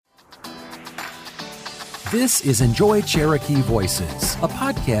This is Enjoy Cherokee Voices, a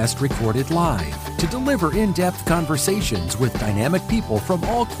podcast recorded live to deliver in-depth conversations with dynamic people from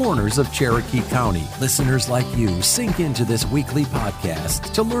all corners of Cherokee County. Listeners like you sink into this weekly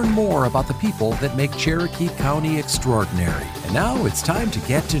podcast to learn more about the people that make Cherokee County extraordinary. And now it's time to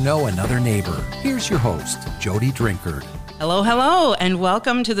get to know another neighbor. Here's your host, Jody Drinkard. Hello, and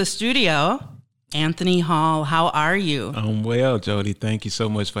welcome to the studio. Anthony Hall, how are you? I'm well, Jody. Thank you so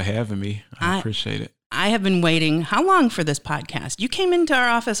much for having me. I appreciate it. I have been waiting. How long for this podcast? You came into our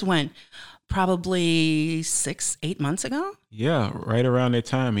office when? Probably 6-8 months ago? Yeah, right around that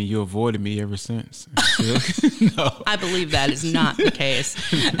time, and you avoided me ever since. No. I believe that is not the case.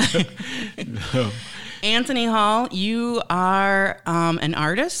 No. Anthony Hall, you are an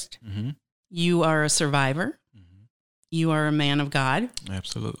artist. Mm-hmm. You are a survivor. Mm-hmm. You are a man of God.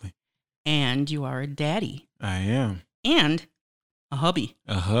 Absolutely. And you are a daddy. I am. And a hubby.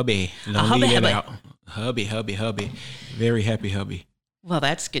 A hubby. Don't leave it out. Hubby. Very happy hubby. Well,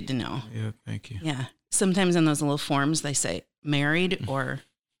 that's good to know. Yeah, thank you. Yeah. Sometimes in those little forms, they say married or,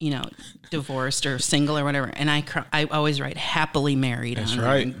 divorced or single or whatever. And I always write happily married. That's on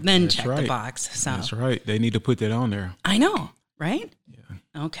right. It, then That's check right. the box. So That's right. They need to put that on there. I know, right?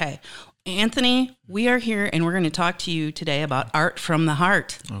 Yeah. Okay. Anthony, we are here and we're going to talk to you today about art from the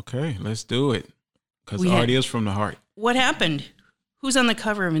heart. Okay, let's do it. Because art is from the heart. What happened? Who's on the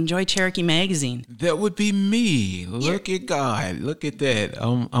cover of Enjoy Cherokee magazine? That would be me. Look at God. Look at that.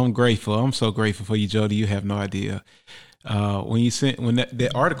 I'm grateful. I'm so grateful for you, Jody. You have no idea. When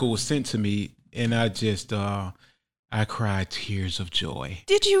that article was sent to me, and I just I cried tears of joy.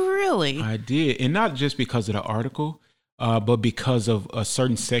 Did you really? I did, and not just because of the article, but because of a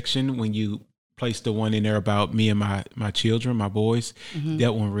certain section when you placed the one in there about me and my children, my boys. Mm-hmm.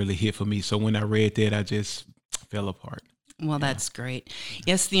 That one really hit for me. So when I read that, I just fell apart. Well, that's great.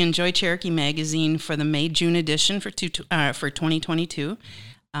 Yes, the Enjoy Cherokee magazine for the May-June edition for 2022.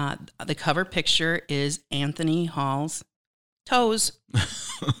 The cover picture is Anthony Hall's toes,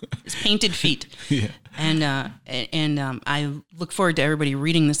 his painted feet. Yeah. And I look forward to everybody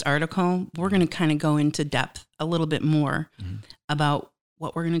reading this article. We're going to kind of go into depth a little bit more about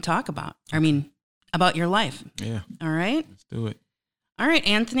what we're going to talk about. I mean, about your life. Yeah. All right? Let's do it. All right,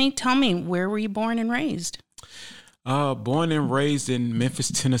 Anthony, tell me, where were you born and raised? Born and raised in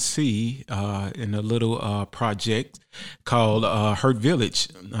Memphis, Tennessee, in a little project called Hurt Village.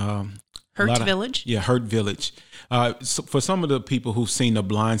 Hurt Village? Yeah, Hurt Village. So for some of the people who've seen The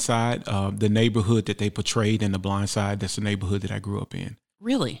Blind Side, the neighborhood that they portrayed in The Blind Side, that's the neighborhood that I grew up in.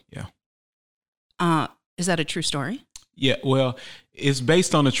 Really? Yeah. Is that a true story? Yeah, well, it's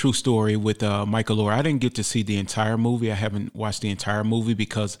based on a true story with Michael Oher. I didn't get to see the entire movie. I haven't watched the entire movie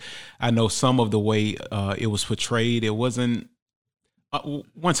because I know some of the way it was portrayed. It wasn't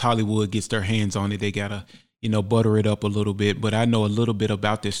once Hollywood gets their hands on it, they gotta butter it up a little bit. But I know a little bit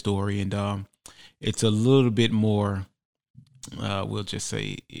about this story, and it's a little bit more. We'll just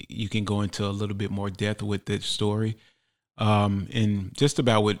say you can go into a little bit more depth with this story, and just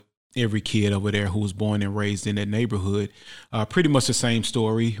about with every kid over there who was born and raised in that neighborhood. Pretty much the same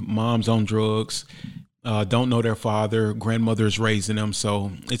story. Mom's on drugs, don't know their father, grandmother is raising them.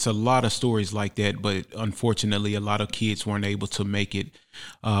 So it's a lot of stories like that. But unfortunately, a lot of kids weren't able to make it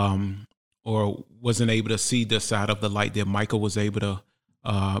or wasn't able to see the side of the light that Michael was able to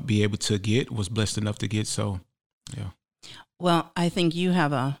was blessed enough to get. So, yeah. Well, I think you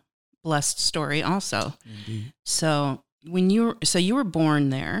have a blessed story also. Indeed. So you were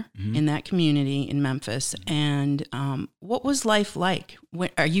born there in that community in Memphis, and what was life like?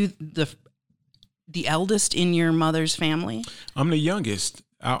 Are you the eldest in your mother's family? I'm the youngest.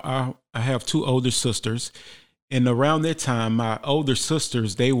 I have two older sisters, and around that time, my older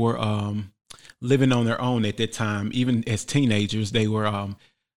sisters, they were living on their own at that time. Even as teenagers, they were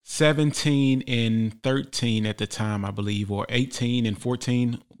 17 and 13 at the time, I believe, or 18 and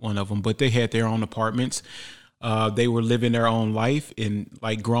 14, one of them. But they had their own apartments. They were living their own life in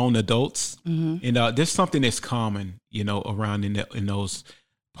like grown adults. Mm-hmm. And there's something that's common, around in those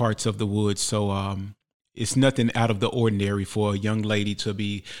parts of the woods. So it's nothing out of the ordinary for a young lady to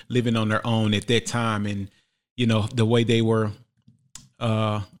be living on their own at that time. And, the way they were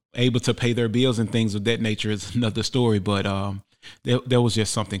able to pay their bills and things of that nature is another story. But there was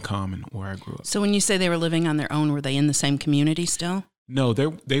just something common where I grew up. So when you say they were living on their own, were they in the same community still? No,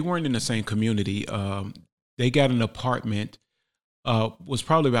 they weren't in the same community. They got an apartment, was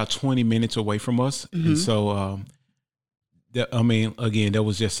probably about 20 minutes away from us. Mm-hmm. And so, again, that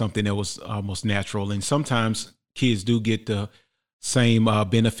was just something that was almost natural. And sometimes kids do get the same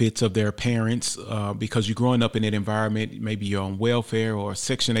benefits of their parents because you're growing up in that environment. Maybe you're on welfare or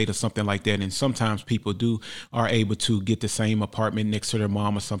Section 8 or something like that. And sometimes people are able to get the same apartment next to their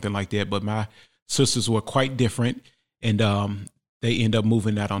mom or something like that. But my sisters were quite different, and they end up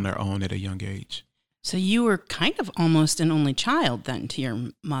moving out on their own at a young age. So you were kind of almost an only child then to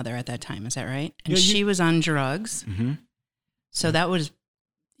your mother at that time. Is that right? And she was on drugs. Mm-hmm. So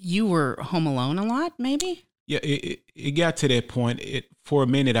you were home alone a lot, maybe? Yeah, it got to that point. For a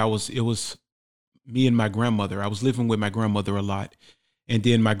minute, it was me and my grandmother. I was living with my grandmother a lot. And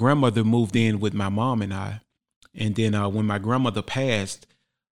then my grandmother moved in with my mom and I. And then when my grandmother passed,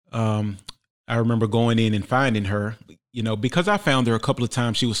 I remember going in and finding her, because I found her a couple of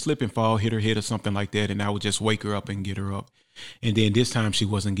times. She would slip and fall, hit her head or something like that. And I would just wake her up and get her up. And then this time she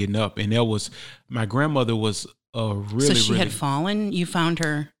wasn't getting up. And my grandmother was So she had fallen? You found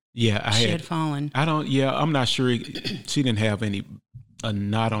her? Yeah, she had fallen. I'm not sure. She didn't have a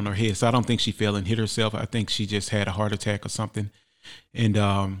knot on her head, so I don't think she fell and hit herself. I think she just had a heart attack or something. And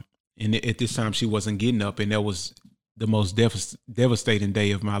at this time she wasn't getting up, and that was the most devastating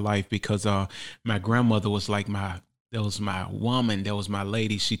day of my life because my grandmother was like my woman, that was my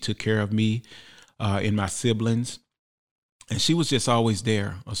lady. She took care of me and my siblings, and she was just always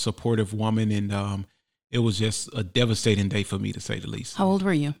there, a supportive woman, and it was just a devastating day for me, to say the least. How old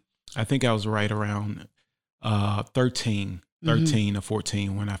were you? I think I was right around 13 or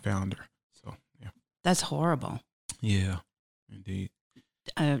 14 when I found her. So, yeah. That's horrible. Yeah, indeed.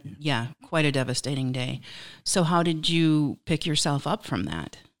 Yeah, quite a devastating day. So how did you pick yourself up from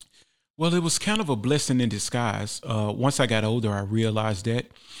that? Well, it was kind of a blessing in disguise. Once I got older, I realized that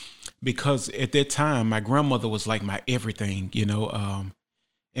because at that time, my grandmother was like my everything,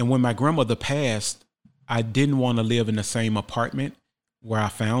 and when my grandmother passed, I didn't want to live in the same apartment where I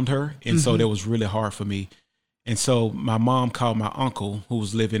found her. And so that was really hard for me. And so my mom called my uncle, who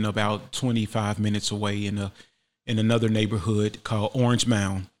was living about 25 minutes away in another neighborhood called Orange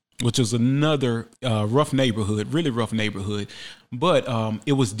Mound, which was another rough neighborhood, really rough neighborhood. But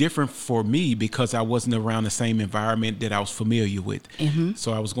it was different for me because I wasn't around the same environment that I was familiar with. Mm-hmm.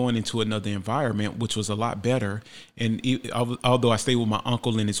 So I was going into another environment, which was a lot better. And although I stayed with my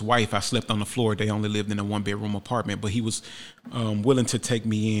uncle and his wife, I slept on the floor. They only lived in a 1-bedroom apartment, but he was willing to take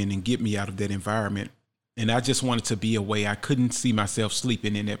me in and get me out of that environment. And I just wanted to be away. I couldn't see myself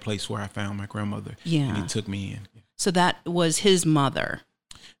sleeping in that place where I found my grandmother. Yeah. And he took me in. So that was his mother.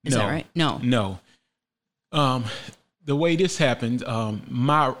 Is that right? No. The way this happened,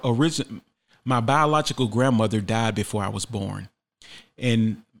 my biological grandmother died before I was born.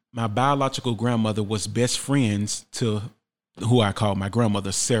 And my biological grandmother was best friends to who I call my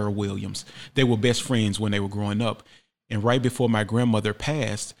grandmother, Sarah Williams. They were best friends when they were growing up. And right before my grandmother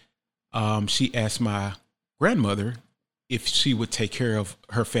passed, she asked my grandmother if she would take care of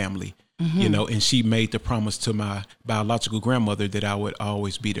her family. Mm-hmm. And she made the promise to my biological grandmother that I would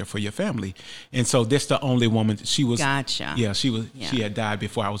always be there for your family. And so that's the only woman she was. Gotcha. Yeah, she had died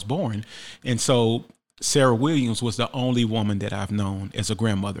before I was born. And so Sarah Williams was the only woman that I've known as a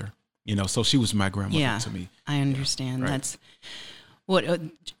grandmother, so she was my grandmother to me. I understand. Yeah. Right. That's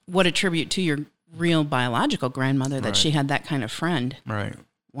what a tribute to your real biological grandmother that she had that kind of friend. Right.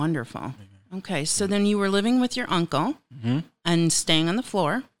 Wonderful. Okay. So then you were living with your uncle and staying on the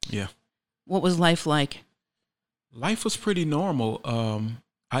floor. Yeah. What was life like? Life was pretty normal.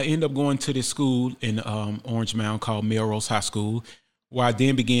 I ended up going to this school in Orange Mound called Melrose High School, where I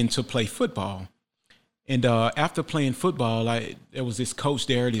then began to play football. And after playing football, there was this coach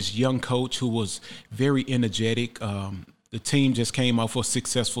there, this young coach who was very energetic. The team just came off a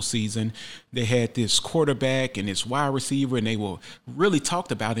successful season. They had this quarterback and this wide receiver, and they were really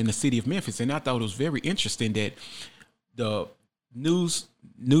talked about in the city of Memphis. And I thought it was very interesting that the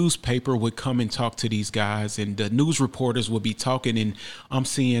newspaper would come and talk to these guys, and the news reporters would be talking, and I'm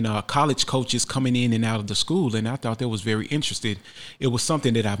seeing college coaches coming in and out of the school, and I thought that was very interesting. It was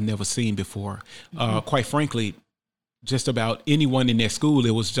something that I've never seen before. Quite frankly, just about anyone in that school,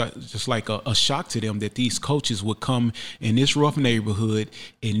 it was just like a shock to them that these coaches would come in this rough neighborhood,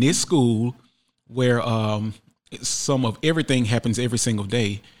 in this school where some of everything happens every single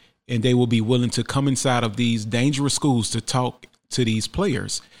day, and they will be willing to come inside of these dangerous schools to talk to these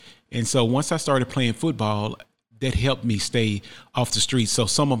players. And so once I started playing football, that helped me stay off the streets. So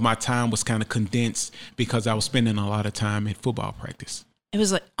some of my time was kind of condensed because I was spending a lot of time at football practice. It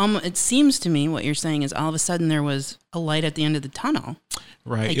was like, it seems to me what you're saying is all of a sudden there was a light at the end of the tunnel.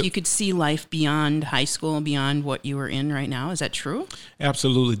 Right. Like you could see life beyond high school, beyond what you were in right now. Is that true?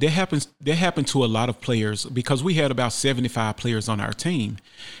 Absolutely. That happened to a lot of players because we had about 75 players on our team.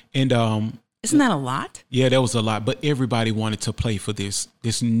 And Isn't that a lot? Yeah, that was a lot. But everybody wanted to play for this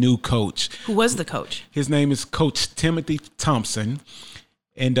new coach. Who was the coach? His name is Coach Timothy Thompson.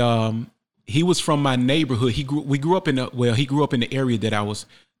 And he was from my neighborhood. He grew up in the area that I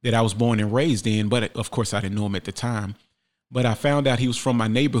was born and raised in, but of course I didn't know him at the time. But I found out he was from my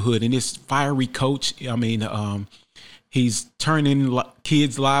neighborhood, and this fiery coach, I mean, he's turning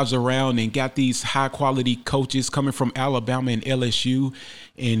kids' lives around and got these high quality coaches coming from Alabama and LSU,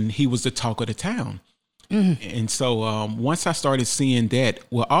 and he was the talk of the town. Mm-hmm. And so once I started seeing that,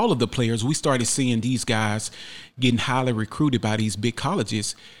 well, all of the players, we started seeing these guys getting highly recruited by these big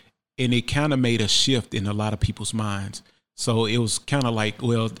colleges, and it kind of made a shift in a lot of people's minds. So it was kind of like,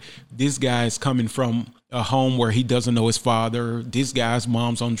 well, this guy's coming from a home where he doesn't know his father. This guy's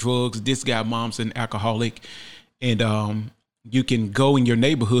mom's on drugs. This guy's mom's an alcoholic. And you can go in your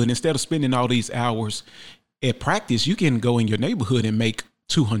neighborhood, instead of spending all these hours at practice, you can go in your neighborhood and make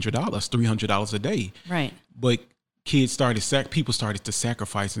 $200, $300 a day. Right. But people started to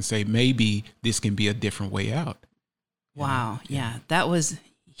sacrifice and say, maybe this can be a different way out. Wow. Yeah. That was,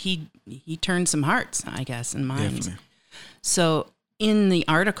 he turned some hearts, I guess, and minds. Definitely. So in the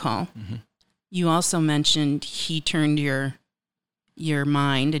article, mm-hmm. you also mentioned he turned your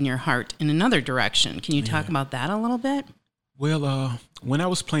mind and your heart in another direction. Can you talk about that a little bit? Well, when I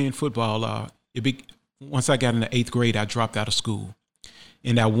was playing football, once I got in the 8th grade, I dropped out of school.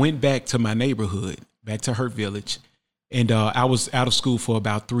 And I went back to my neighborhood, back to Hurt Village. And I was out of school for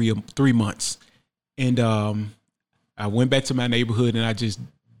about three months. And I went back to my neighborhood, and I just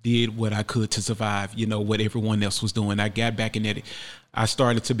did what I could to survive, what everyone else was doing. I got back in it. I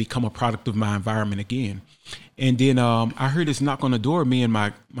started to become a product of my environment again. And then I heard this knock on the door. Me and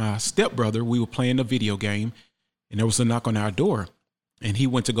my stepbrother, we were playing a video game, and there was a knock on our door. And he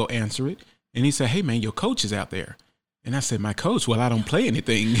went to go answer it. And he said, "Hey, man, your coach is out there." And I said, "My coach? Well, I don't play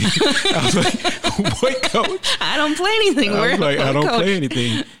anything." I was like, "What coach?" I don't play anything. I was like, "I don't play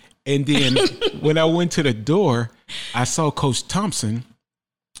anything." And then when I went to the door, I saw Coach Thompson.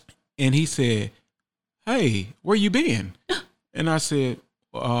 And he said, "Hey, where you been?" And I said,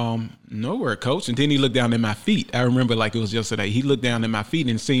 "Nowhere, Coach." And then he looked down at my feet. I remember like it was yesterday. He looked down at my feet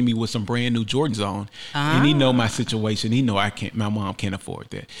and seen me with some brand new Jordans on. And he know my situation. He know my mom can't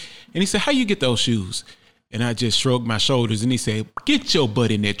afford that. And he said, "How you get those shoes?" And I just shrugged my shoulders, and he said, "Get your butt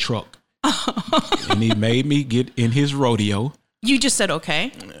in that truck." And he made me get in his rodeo. You just said,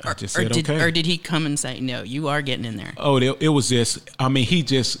 okay? I just said, okay. Or did he come and say, "No, you are getting in there"? Oh, it was just, I mean,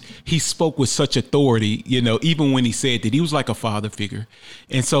 he spoke with such authority, even when he said that. He was like a father figure.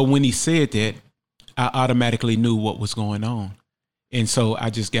 And so when he said that, I automatically knew what was going on. And so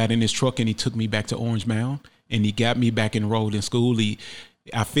I just got in his truck, and he took me back to Orange Mound, and he got me back enrolled in school.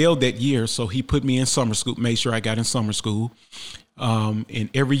 I failed that year, so he put me in summer school, made sure I got in summer school.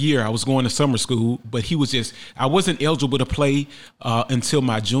 And every year I was going to summer school, but I wasn't eligible to play until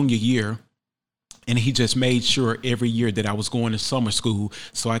my junior year. And he just made sure every year that I was going to summer school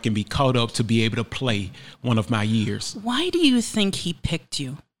so I can be caught up to be able to play one of my years. Why do you think he picked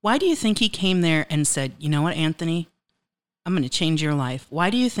you? Why do you think he came there and said, "You know what, Anthony, I'm going to change your life"?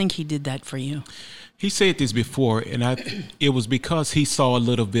 Why do you think he did that for you? He said this before, and it was because he saw a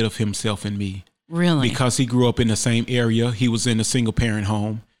little bit of himself in me. Really? Because he grew up in the same area. He was in a single parent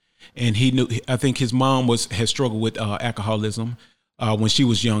home, and I think his mom had struggled with alcoholism when she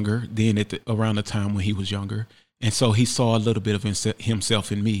was younger, then around the time when he was younger. And so he saw a little bit of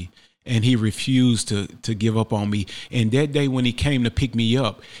himself in me, and he refused to give up on me. And that day when he came to pick me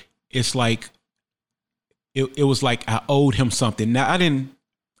up, it's like, it was like I owed him something. Now I didn't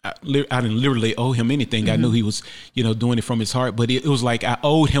literally owe him anything. Mm-hmm. I knew he was, doing it from his heart, but it was like I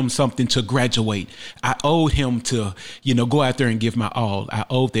owed him something to graduate. I owed him to, go out there and give my all. I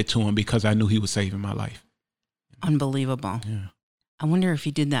owed that to him because I knew he was saving my life. Unbelievable. Yeah. I wonder if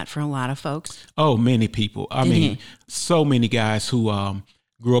he did that for a lot of folks. Oh, many people. I mean, so many guys who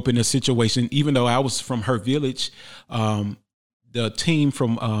grew up in a situation, even though I was from Hurt Village, the team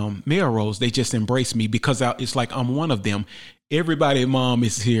from Melrose, they just embraced me because it's like I'm one of them. Everybody, mom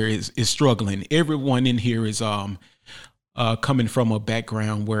is here is struggling. Everyone in here is coming from a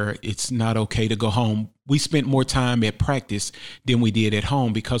background where it's not okay to go home. We spent more time at practice than we did at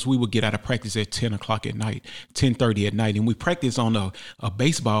home because we would get out of practice at 10 o'clock at night, 10:30 at night. And we practiced on a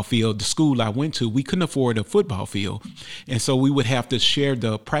baseball field. The school I went to, we couldn't afford a football field. And so we would have to share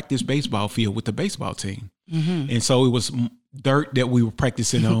the practice baseball field with the baseball team. Mm-hmm. And so it was dirt that we were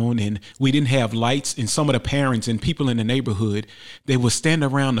practicing on, and we didn't have lights. And some of the parents and people in the neighborhood, they would stand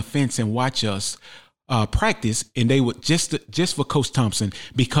around the fence and watch us practice, and they would just for Coach Thompson,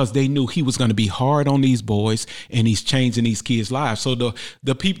 because they knew he was going to be hard on these boys and he's changing these kids' lives. So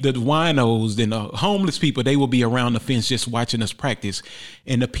the people, the winos and the homeless people, they would be around the fence just watching us practice.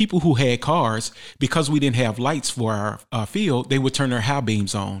 And the people who had cars, because we didn't have lights for our field, they would turn their high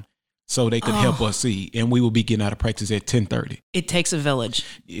beams on so they could help us see. And we would be getting out of practice at 10:30. It takes a village.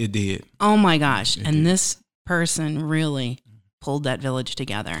 It did. Oh my gosh. And this person really pulled that village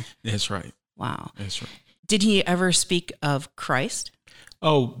together. That's right. Wow. That's right. Did he ever speak of Christ?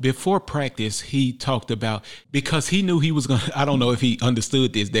 Oh, before practice, he talked about, because he knew he was going to, I don't know if he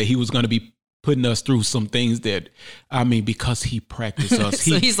understood this, that he was going to be putting us through some things that, I mean, because he practiced us.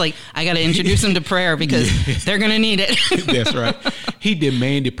 So he's like, I got to introduce them to prayer because they're going to need it. That's right. He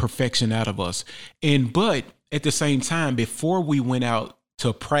demanded perfection out of us. But at the same time, before we went out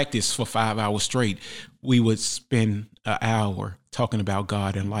to practice for 5 hours straight, we would spend an hour talking about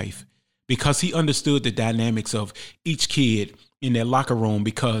God and life, because he understood the dynamics of each kid in their locker room.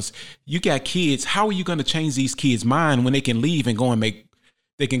 Because you got kids, how are you going to change these kids' mind when they can leave and go and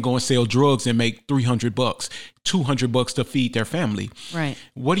they can go and sell drugs and make $300, $200 to feed their family? Right.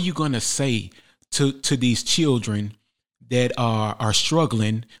 What are you going to say to these children that are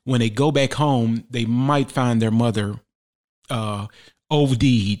struggling when they go back home? They might find their mother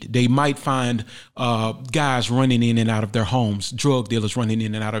OD'd. They might find guys running in and out of their homes, drug dealers running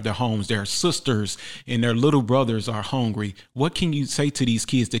in and out of their homes. Their sisters and their little brothers are hungry. What can you say to these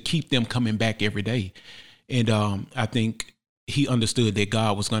kids to keep them coming back every day? And I think he understood that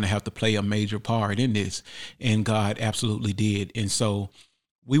God was going to have to play a major part in this, and God absolutely did. And so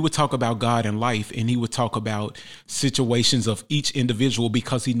we would talk about God and life, and he would talk about situations of each individual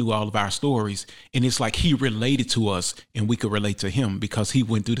because he knew all of our stories. And it's like he related to us and we could relate to him because he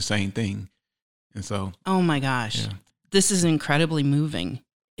went through the same thing. And so. Oh my gosh. Yeah. This is incredibly moving.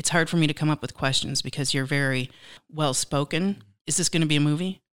 It's hard for me to come up with questions because you're very well spoken. Is this going to be a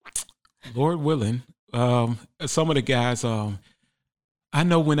movie? Lord willing. Some of the guys, I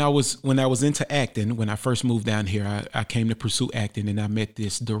know when I was into acting, when I first moved down here, I came to pursue acting, and I met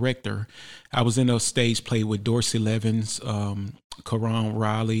this director. I was in a stage play with Dorsey Levens, Karan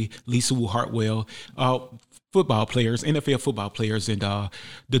Riley, Lisa Wu Hartwell, football players, NFL football players. And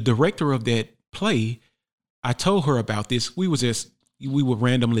the director of that play, I told her about this. We were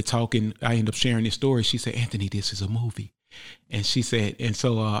randomly talking. I ended up sharing this story. She said, "Anthony, this is a movie." And she said, and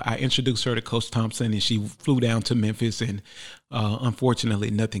so I introduced her to Coach Thompson, and she flew down to Memphis, and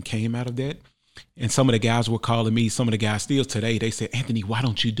unfortunately nothing came out of that. And some of the guys were calling me, some of the guys still today, they said, "Anthony, why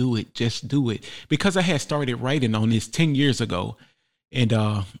don't you do it? Just do it." Because I had started writing on this 10 years ago. And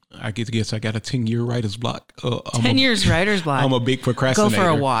I guess I got a 10-year writer's block. 10 years writer's block. I'm a big procrastinator. Go for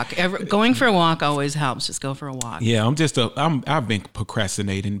a walk. Going for a walk always helps. Just go for a walk. Yeah, I've been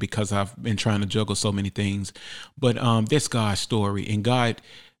procrastinating because I've been trying to juggle so many things. But that's God's story, and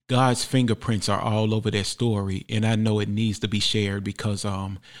God's fingerprints are all over that story. And I know it needs to be shared because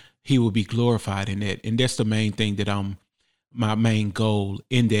he will be glorified in it. And that's the main thing that my main goal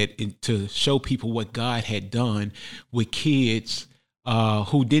in that, to show people what God had done with kids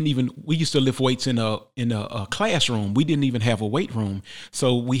who didn't even, we used to lift weights in a classroom. We didn't even have a weight room.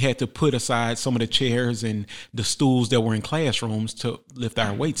 So we had to put aside some of the chairs and the stools that were in classrooms to lift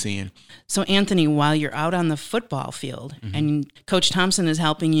our weights in. So Anthony, while you're out on the football field and Coach Thompson is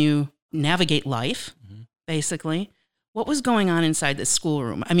helping you navigate life, basically, what was going on inside the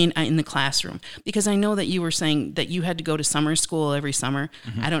schoolroom? I mean, in the classroom, because I know that you were saying that you had to go to summer school every summer.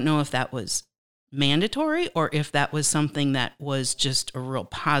 I don't know if that was mandatory or if that was something that was just a real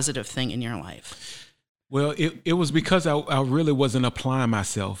positive thing in your life. Well, it was because I really wasn't applying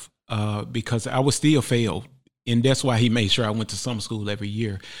myself because I was still failed. And that's why he made sure I went to summer school every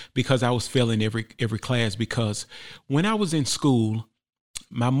year, because I was failing every class. Because when I was in school,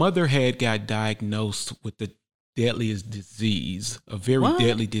 my mother had got diagnosed with the deadliest disease, a very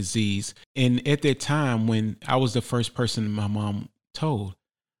deadly disease. And at that time, when I was the first person my mom told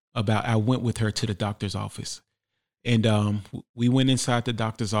about, I went with her to the doctor's office, and we went inside the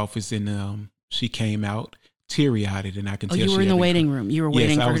doctor's office, and she came out teary-eyed, and I can tell you were in the waiting room. You were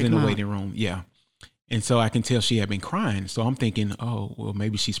waiting for her to come out. Yes, I was in the waiting room. Yeah. And so I can tell she had been crying. So I'm thinking, oh, well,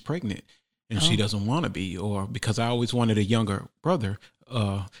 maybe she's pregnant and she doesn't want to be, or because I always wanted a younger brother.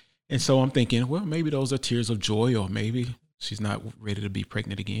 And so I'm thinking, well, maybe those are tears of joy, or maybe she's not ready to be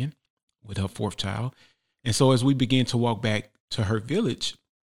pregnant again with her fourth child. And so as we began to walk back to her village,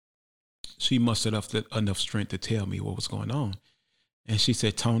 she mustered up enough strength to tell me what was going on. And she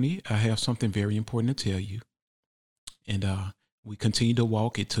said, "Tony, I have something very important to tell you." And we continued to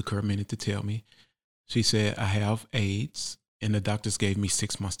walk. It took her a minute to tell me. She said, "I have AIDS, and the doctors gave me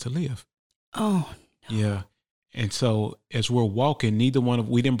 6 months to live." Oh, Yeah. And so as we're walking,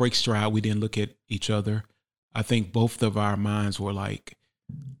 we didn't break stride. We didn't look at each other. I think both of our minds were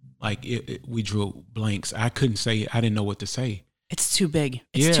we drew blanks. I didn't know what to say. It's too big.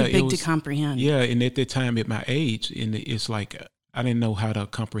 It's too big to comprehend. Yeah. And at that time at my age, and it's like, I didn't know how to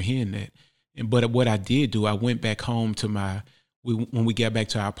comprehend that. But what I did do, I went back home to when we got back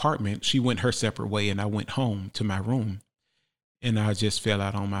to our apartment, she went her separate way and I went home to my room and I just fell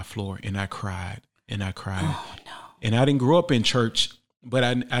out on my floor and I cried and I cried. Oh, no. And I didn't grow up in church, but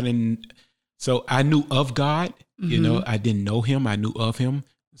I didn't. So I knew of God, I didn't know him. I knew of him.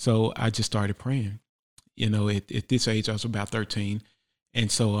 So I just started praying, at this age, I was about 13. And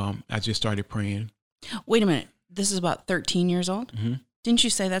so I just started praying. Wait a minute. This is about 13 years old? Mm-hmm. Didn't you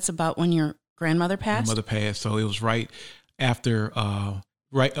say that's about when your grandmother passed? My mother passed. So it was right after,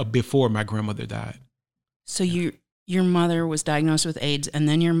 before my grandmother died. So your mother was diagnosed with AIDS and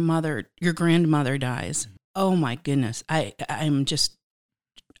then your grandmother dies. Mm-hmm. Oh my goodness. I'm just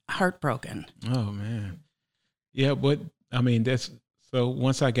heartbroken. Oh man. Yeah. But I mean, so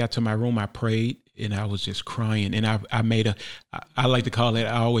once I got to my room, I prayed and I was just crying. And I made I like to call it,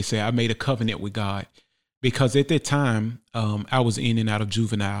 I always say I made a covenant with God. Because at that time, I was in and out of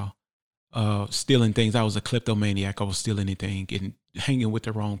juvenile, stealing things. I was a kleptomaniac. I was stealing anything and hanging with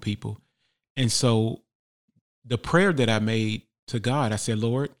the wrong people. And so the prayer that I made to God, I said,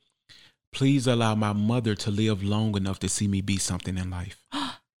 Lord, please allow my mother to live long enough to see me be something in life.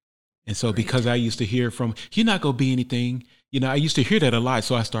 And so because I used to hear from, you're not going to be anything. I used to hear that a lot.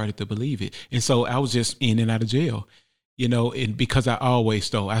 So I started to believe it. And so I was just in and out of jail. And because I always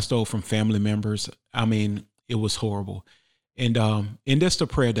stole. I stole from family members. I mean, it was horrible. And that's the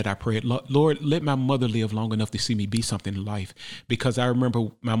prayer that I prayed. Lord, let my mother live long enough to see me be something in life. Because I remember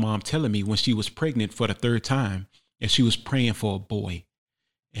my mom telling me when she was pregnant for the third time and she was praying for a boy.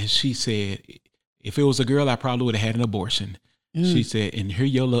 And she said, if it was a girl, I probably would have had an abortion. She said, and here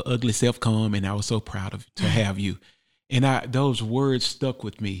your little ugly self come. And I was so proud to have you. And those words stuck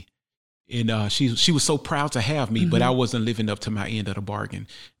with me. And she was so proud to have me, but I wasn't living up to my end of the bargain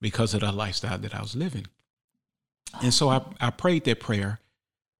because of the lifestyle that I was living. And so I prayed that prayer.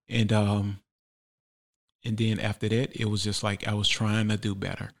 And then after that, it was just like I was trying to do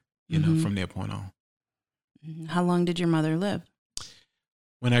better, from that point on. How long did your mother live?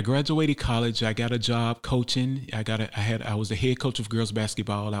 When I graduated college, I got a job coaching. I was the head coach of girls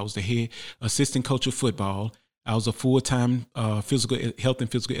basketball. I was the head assistant coach of football. I was a full-time physical health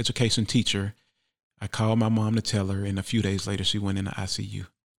and physical education teacher. I called my mom to tell her, and a few days later, she went in the ICU.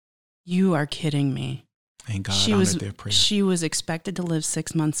 You are kidding me. And God honored their prayer. She was expected to live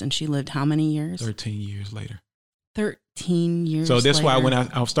 6 months, and she lived how many years? 13 years later. 13 years So that's later. why when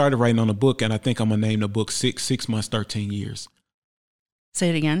I started writing on the book, and I think I'm going to name the book 6 months, 13 years. Say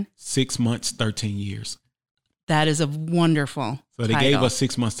it again. 6 months, 13 years. That is a wonderful So they title. gave us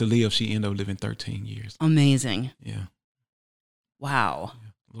 6 months to live. She ended up living 13 years. Amazing. Yeah. Wow.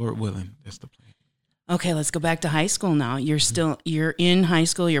 Yeah. Lord willing, that's the plan. Okay, let's go back to high school now. You're in high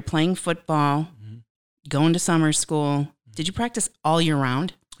school. You're playing football, going to summer school. Did you practice all year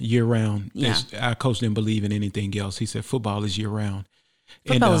round? Year round. Yeah. Our coach didn't believe in anything else. He said football is year round.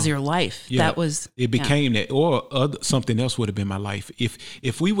 Football is your life. Yeah, It became that, or something else would have been my life.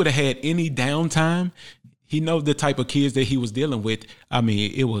 If we would have had any downtime, he knows the type of kids that he was dealing with. I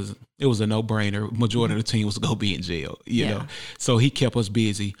mean, it was a no-brainer. Majority of the team was going to be in jail, you know. So he kept us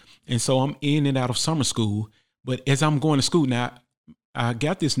busy. And so I'm in and out of summer school. But as I'm going to school now, I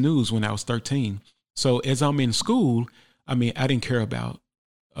got this news when I was 13. So as I'm in school, I mean, I didn't care about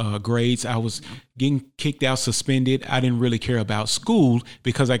grades. I was getting kicked out, suspended. I didn't really care about school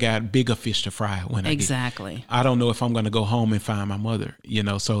because I got bigger fish to fry when I don't know if I'm going to go home and find my mother, you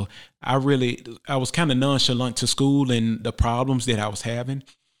know. So I was kind of nonchalant to school and the problems that I was having.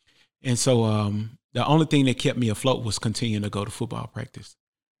 And so the only thing that kept me afloat was continuing to go to football practice,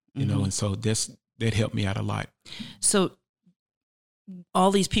 you know. And so that helped me out a lot. So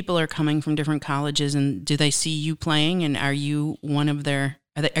all these people are coming from different colleges, and do they see you playing, and are you one of their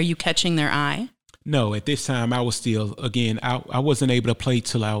are you catching their eye? No, at this time I was still, again, I wasn't able to play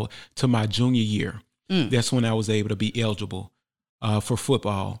till my junior year. That's when I was able to be eligible for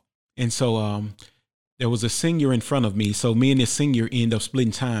football. And so there was a senior in front of me. So me and this senior ended up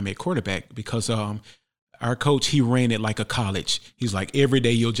splitting time at quarterback because our coach, he ran it like a college. He's like, every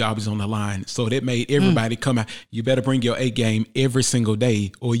day your job is on the line. So that made everybody come out. You better bring your A game every single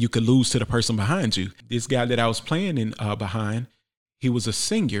day or you could lose to the person behind you. This guy that I was playing behind, he was a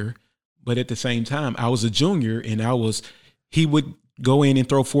senior, but at the same time, I was a junior and he would go in and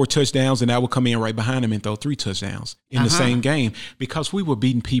throw 4 touchdowns, and I would come in right behind him and throw 3 touchdowns in the same game, because we were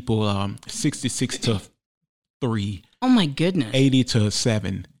beating people 66-3. Oh my goodness.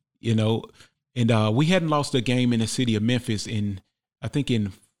 80-7, you know. And we hadn't lost a game in the city of Memphis in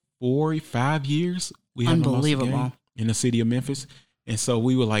 4 or 5 years. We hadn't lost a game in the city of Memphis. And so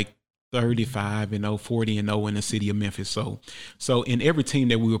we were like 35-0, 40-0 in the city of Memphis. So in every team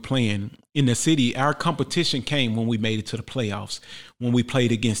that we were playing in the city, our competition came when we made it to the playoffs, when we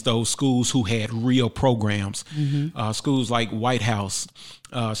played against those schools who had real programs, schools like White House,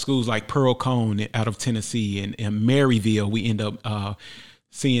 schools like Pearl Cone out of Tennessee, and Maryville. We end up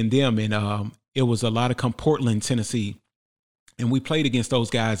seeing them, and it was a lot of Portland, Tennessee. And we played against those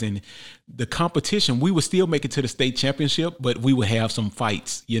guys, and the competition, we would still make it to the state championship, but we would have some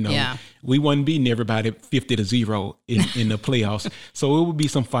fights, you know. Yeah. We wasn't beating everybody 50-0 in the playoffs. So it would be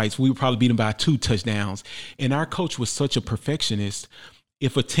some fights. We would probably beat them by 2 touchdowns. And our coach was such a perfectionist.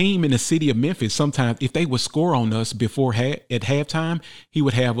 If a team in the city of Memphis, sometimes if they would score on us before at halftime, he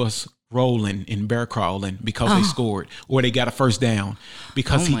would have us rolling and bear crawling because they scored, or they got a first down,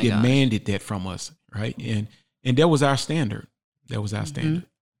 because he demanded that from us, right? And that was our standard. That was our standard.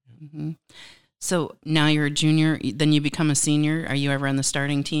 Mm-hmm. So now you're a junior, then you become a senior. Are you ever on the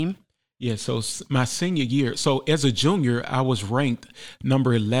starting team? Yeah, so my senior year, so as a junior, I was ranked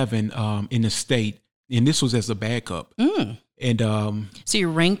number 11 in the state, and this was as a backup. And so you're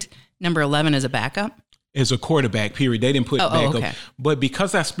ranked number 11 as a backup? As a quarterback, period. They didn't put backup. Okay. But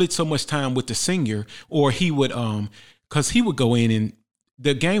because I split so much time with the senior, or he would, because he would go in and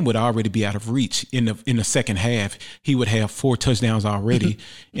the game would already be out of reach in the second half. He would have 4 touchdowns already,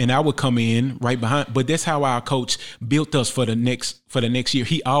 and I would come in right behind. But that's how our coach built us for the next year.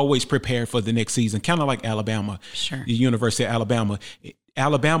 He always prepared for the next season, kind of like Alabama, the University of Alabama.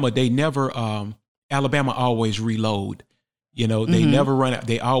 Alabama, they never. Alabama always reload. You know, they never run out.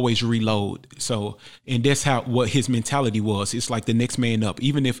 They always reload. So, and that's what his mentality was. It's like the next man up.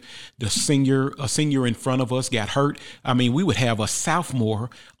 Even if a senior in front of us got hurt, I mean, we would have a sophomore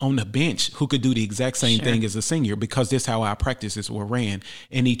on the bench who could do the exact same thing as a senior, because that's how our practices were ran.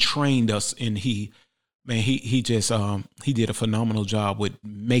 And he trained us, and he just he did a phenomenal job with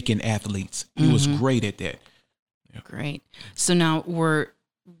making athletes. He was great at that. Yeah. Great. So now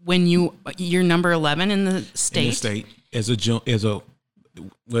you're number 11 in the state. In the state. As a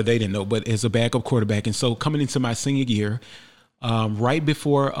well, they didn't know, but as a backup quarterback. And so coming into my senior year, right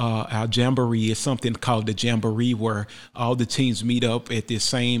before our jamboree is something called the jamboree, where all the teams meet up at this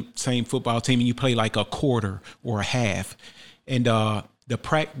same football team, and you play like a quarter or a half. And the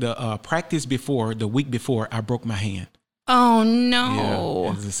practice before, the week before, I broke my hand. Oh no!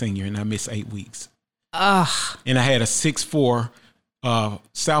 Yeah, as a senior, and I missed 8 weeks. Ugh. And I had a 6'4"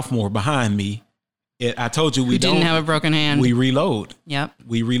 sophomore behind me. I told you we didn't have a broken hand. We reload. Yep.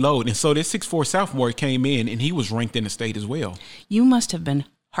 We reload. And so this 6'4" sophomore came in, and he was ranked in the state as well. You must have been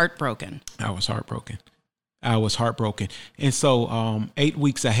heartbroken. I was heartbroken. And so 8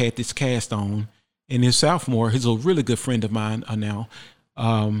 weeks I had this cast on, and this sophomore, he's a really good friend of mine now.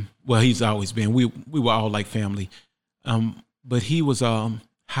 Well, he's always been. We were all like family. But he was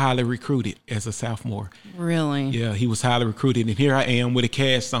highly recruited as a sophomore. Really? Yeah, he was highly recruited, and here I am with a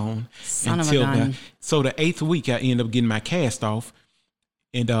cast on. Son of a gun. So the 8th week, I ended up getting my cast off,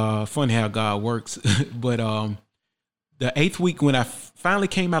 and funny how God works. But the 8th week, when I finally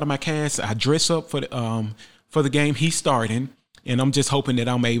came out of my cast, I dress up for the game. He's starting, and I'm just hoping that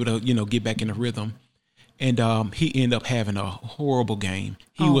I'm able to get back in the rhythm. And he ended up having a horrible game.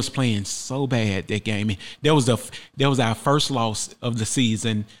 He was playing so bad that game. That was our first loss of the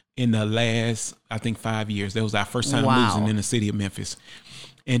season in the last, I think, 5 years. That was our first time losing in the city of Memphis.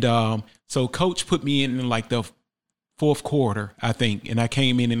 And so coach put me in like the 4th quarter, I think, and I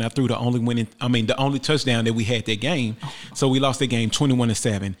came in and I threw the only touchdown that we had that game. So we lost the game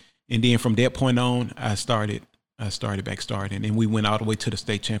 21-7. And then from that point on, I started back starting, and we went all the way to the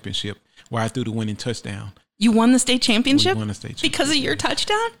state championship, where I threw the winning touchdown. You won the state championship? We won the state championship. Because of your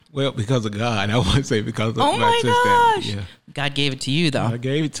touchdown? Well, because of God. I wouldn't say because of my touchdown. Gosh. Yeah. God gave it to you, though. God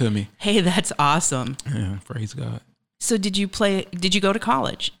gave it to me. Hey, that's awesome. Yeah, praise God. So did you go to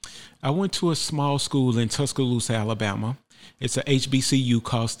college? I went to a small school in Tuscaloosa, Alabama. It's a HBCU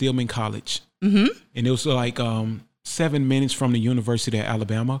called Stillman College. Mm-hmm. And it was like 7 minutes from the University of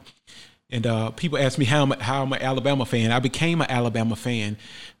Alabama. And people ask me how I'm an Alabama fan. I became an Alabama fan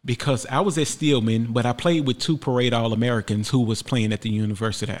because I was at Stillman, but I played with 2 Parade All-Americans who was playing at the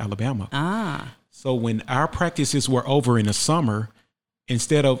University of Alabama. So when our practices were over in the summer,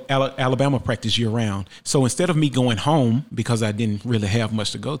 instead of Alabama practice year-round, so instead of me going home because I didn't really have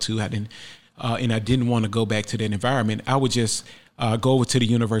much to go to, and I didn't want to go back to that environment, I would just go over to the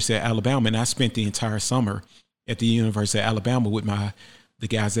University of Alabama, and I spent the entire summer at the University of Alabama with the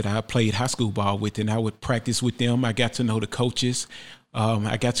guys that I played high school ball with, and I would practice with them. I got to know the coaches.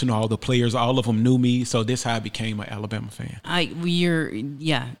 I got to know all the players. All of them knew me. So that's how I became an Alabama fan.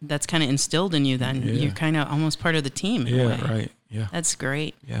 That's kind of instilled in you then. Yeah. You're kind of almost part of the team in a way. Right. Yeah. That's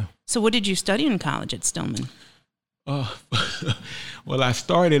great. Yeah. So what did you study in college at Stillman? Well, I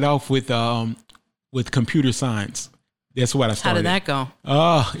started off with computer science. That's what I started. How did that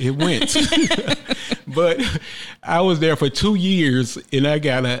go? It went. But I was there for 2 years, and I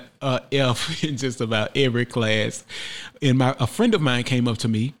got a F in just about every class. And a friend of mine came up to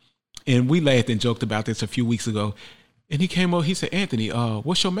me, and we laughed and joked about this a few weeks ago. And he came up, he said, "Anthony,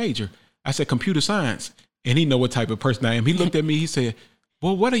 what's your major?" I said, "Computer science." And he know what type of person I am. He looked at me, he said,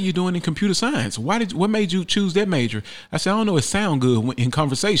 "Well, what are you doing in computer science? What made you choose that major?" I said, "I don't know. It sound good in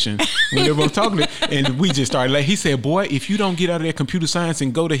conversation when everyone's talking." And we just started laughing. He said, "Boy, if you don't get out of that computer science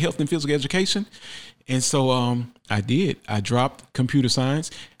and go to health and physical education." And so I did. I dropped computer science.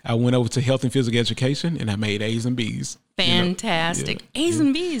 I went over to health and physical education, and I made A's and B's. Fantastic. A's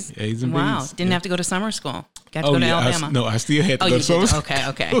and B's. A's and B's. Wow. Didn't have to go to summer school. Got to go to Alabama. I still had to go to summer school.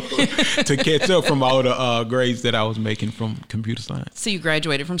 Okay. To catch up from all the grades that I was making from computer science. So you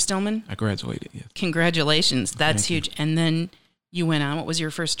graduated from Stillman? I graduated, yes. Congratulations. That's huge. And then you went on. What was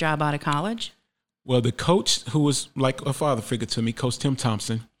your first job out of college? Well, the coach who was like a father figure to me, Coach Tim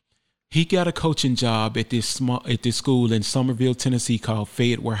Thompson, he got a coaching job at this school in Somerville, Tennessee called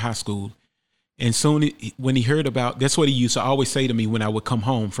Fayetteville High School. And soon when he heard about, that's what he used to always say to me when I would come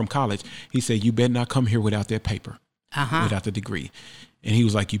home from college. He said, "You better not come here without that paper, without the degree." And he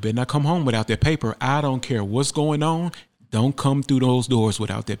was like, "You better not come home without that paper. I don't care what's going on. Don't come through those doors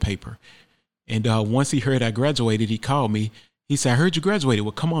without that paper." And once he heard I graduated, he called me. He said, "I heard you graduated.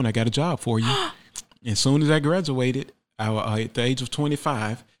 Well, come on, I got a job for you." And as soon as I graduated, at the age of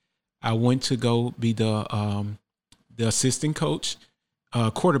 25, I went to go be the assistant coach,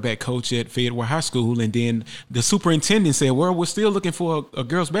 quarterback coach at Fayetteville High School. And then the superintendent said, "Well, we're still looking for a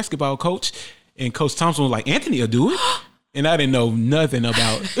girls basketball coach." And Coach Thompson was like, "Anthony will do it." And I didn't know nothing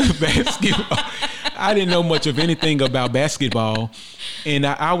about basketball. I didn't know much of anything about basketball. And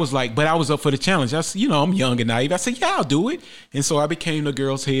I was like, but I was up for the challenge. I'm young and naive. I said, "Yeah, I'll do it." And so I became the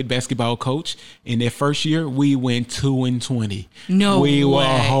girls' head basketball coach. And that first year, we went 2-20. We were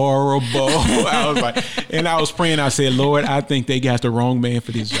horrible. I was like, and I was praying. I said, "Lord, I think they got the wrong man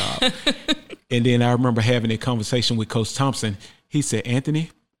for this job." And then I remember having a conversation with Coach Thompson. He said,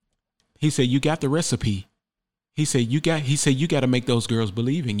 "Anthony," he said, "you got the recipe." He said, you got to make those girls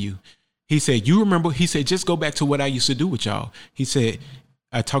believe in you. He said, "You remember," he said, "just go back to what I used to do with y'all." He said,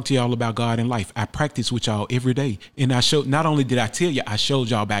 "I talked to y'all about God and life. I practice with y'all every day." And I showed, not only did I tell you, I showed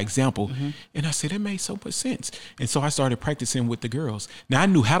y'all by example. Mm-hmm. And I said, that made so much sense. And so I started practicing with the girls. Now I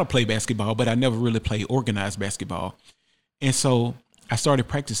knew how to play basketball, but I never really played organized basketball. And so I started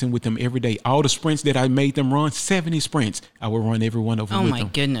practicing with them every day. All the sprints that I made them run, 70 sprints, I would run every one of them with them. Oh my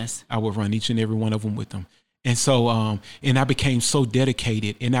goodness. I would run each and every one of them with them. And so, and I became so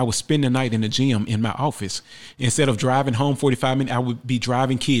dedicated, and I would spend the night in the gym in my office. Instead of driving home 45 minutes, I would be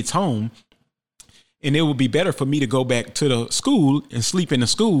driving kids home. And it would be better for me to go back to the school and sleep in the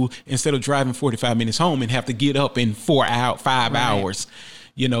school instead of driving 45 minutes home and have to get up in 5 hours.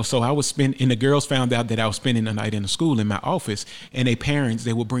 So I would spend, and the girls found out that I was spending the night in the school in my office, and their parents,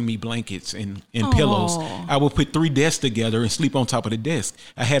 they would bring me blankets and pillows. I would put 3 desks together and sleep on top of the desk.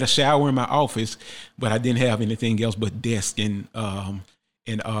 I had a shower in my office, but I didn't have anything else but desk and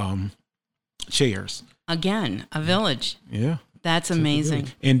chairs. Again, a village. Yeah. That's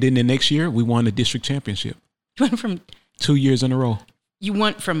amazing. And then the next year, we won the district championship. You went from 2 years in a row. You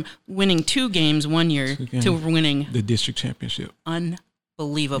went from winning 2 games one year to winning the district championship.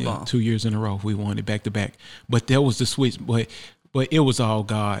 Unbelievable. Yeah, 2 years in a row. We won it back to back. But that was the switch. But it was all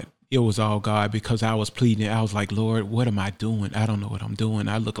God. It was all God, because I was pleading. I was like, "Lord, what am I doing? I don't know what I'm doing.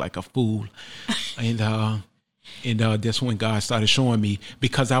 I look like a fool." And that's when God started showing me,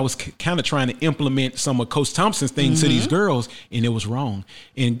 because I was kind of trying to implement some of Coach Thompson's things to these girls, and it was wrong.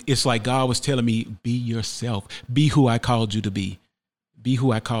 And it's like God was telling me, be yourself. Be who I called you to be. Be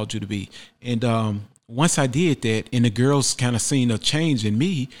who I called you to be. And once I did that, and the girls kind of seen a change in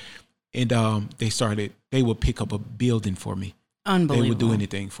me, and they would pick up a building for me. Unbelievable. They would do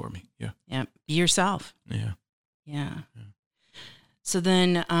anything for me. Yeah. Yeah. Be yourself. Yeah. So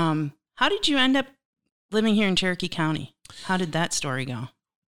then, how did you end up living here in Cherokee County? How did that story go?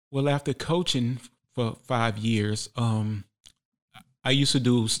 Well, after coaching for 5 years, I used to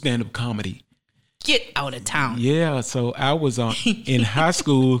do stand-up comedy. Get out of town. Yeah, so I was in high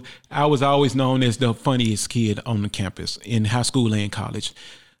school. I was always known as the funniest kid on the campus in high school and college.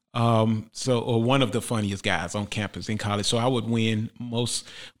 Or one of the funniest guys on campus in college. So I would win most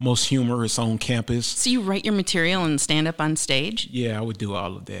humorous on campus. So you write your material and stand up on stage? Yeah, I would do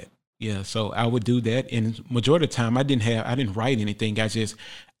all of that. Yeah, so I would do that, and majority of the time I didn't write anything.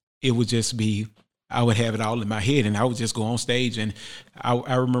 It would just be, I would have it all in my head, and I would just go on stage. And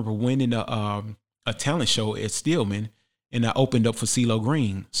I remember winning a talent show at Stillman, and I opened up for CeeLo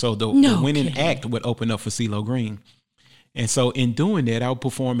Green. So the winning act would open up for CeeLo Green. And so in doing that, I would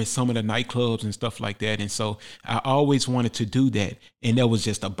perform at some of the nightclubs and stuff like that. And so I always wanted to do that. And that was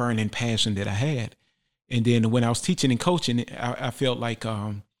just a burning passion that I had. And then when I was teaching and coaching, I felt like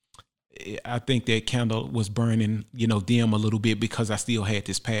I think that candle was burning, dim a little bit because I still had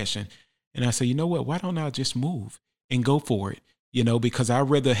this passion. And I said, you know what, why don't I just move and go for it? Because I'd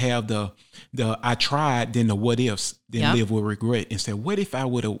rather have the I tried than the what ifs than live with regret and say, what if I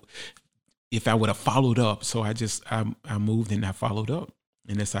would have followed up? So I moved and I followed up.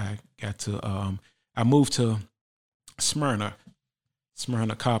 And as I got to, I moved to Smyrna,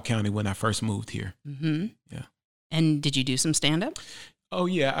 Cobb County when I first moved here. Mm-hmm. Yeah. And did you do some stand up? Oh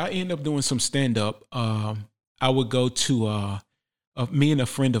yeah. I ended up doing some stand up. I would go to, me and a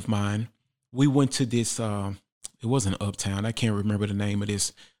friend of mine, we went to this, it wasn't Uptown. I can't remember the name of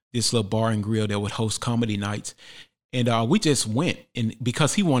this little bar and grill that would host comedy nights. And we just went, and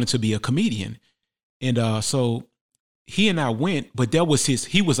because he wanted to be a comedian. And so he and I went, but that was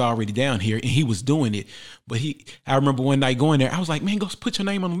he was already down here and he was doing it. But I remember one night going there, I was like, man, go put your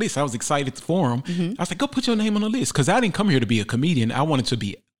name on the list. I was excited for him. Mm-hmm. I was like, go put your name on the list. Cause I didn't come here to be a comedian. I wanted to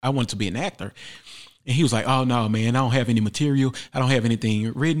be an actor. And he was like, oh, no, man, I don't have any material. I don't have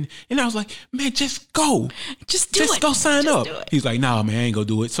anything written. And I was like, man, just go. Just go sign up. He's like, no, man, I ain't going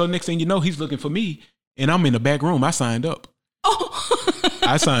to do it. So next thing you know, he's looking for me. And I'm in the back room. I signed up. Oh.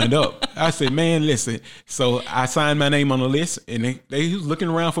 I signed up. I said, man, listen. So I signed my name on the list. And he was looking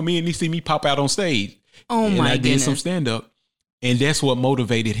around for me. And he see me pop out on stage. Oh, and my I goodness. did some stand up. And that's what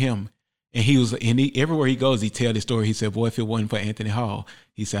motivated him. And everywhere he goes, he tell the story. He said, boy, if it wasn't for Anthony Hall,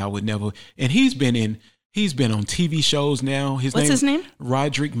 he said, I would never. And he's been on TV shows now. What's his name?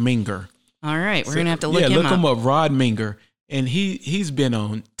 Roderick Minger. All right. We're going to have to look him up. Yeah, look him up, Rod Minger. And he's been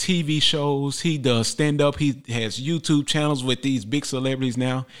on TV shows. He does stand up. He has YouTube channels with these big celebrities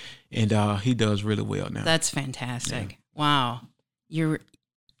now. And he does really well now. That's fantastic. Yeah. Wow.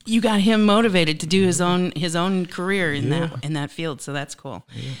 You got him motivated to do his own career in that field, so that's cool.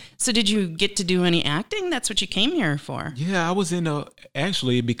 Yeah. So did you get to do any acting? That's what you came here for. Yeah, I was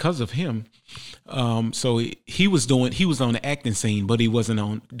actually because of him. So he was on the acting scene, but he wasn't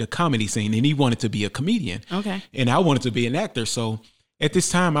on the comedy scene, and he wanted to be a comedian. Okay. And I wanted to be an actor. So at this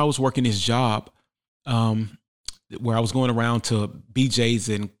time I was working this job where I was going around to BJ's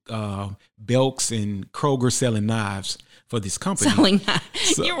and Belk's and Kroger selling knives for this company. Selling knives.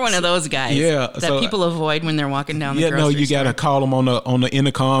 So, you're one of those guys that people avoid when they're walking down the grocery store. You got to call them on the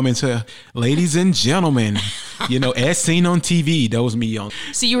intercom and say, ladies and gentlemen, as seen on TV. That was me on.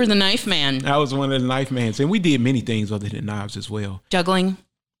 So you were the knife man. I was one of the knife mans. And we did many things other than knives as well. Juggling?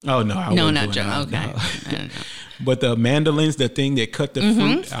 Oh, no. Not juggling. Okay. No. But the mandolins, the thing that cut the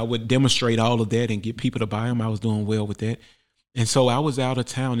fruit, I would demonstrate all of that and get people to buy them. I was doing well with that. And so I was out of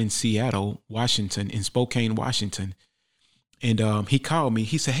town in Seattle, Washington, in Spokane, Washington. And he called me.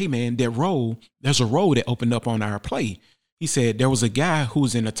 He said, hey, man, there's a role that opened up on our play. He said there was a guy who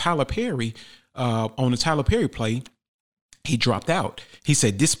was in a Tyler Perry, on the Tyler Perry play. He dropped out. He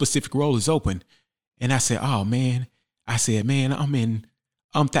said, this specific role is open. And I said, oh, man. I said, man,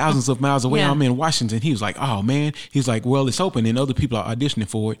 I'm thousands of miles away. Yeah. I'm in Washington. He was like, oh, man. He's like, well, it's open and other people are auditioning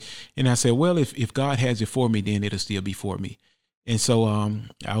for it. And I said, well, if God has it for me, then it'll still be for me. And so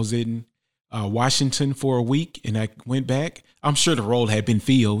I was in Washington for a week and I went back. I'm sure the role had been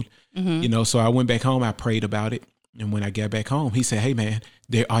filled, so I went back home. I prayed about it. And when I got back home, he said, hey, man,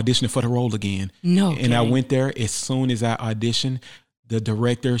 they're auditioning for the role again. No. And I went there. As soon as I auditioned, the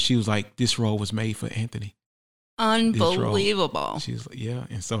director, she was like, this role was made for Anthony. Unbelievable. She was like, yeah.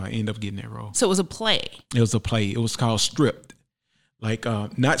 And so I ended up getting that role. So it was a play. It was a play. It was called Stripped. Like,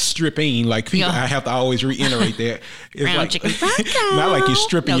 not stripping, like people, I have to always reiterate that. It's Brown like, chicken not like you're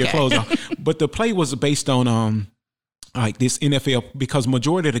stripping your clothes off. But the play was based on, like this NFL, because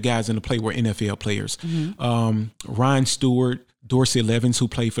majority of the guys in the play were NFL players. Mm-hmm. Ryan Stewart, Dorsey Levens, who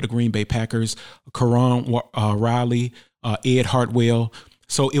played for the Green Bay Packers, Karan Riley, Ed Hartwell.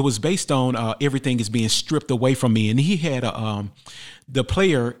 So it was based on everything is being stripped away from me. And he had the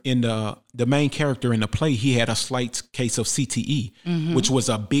player in the main character in the play, he had a slight case of CTE, which was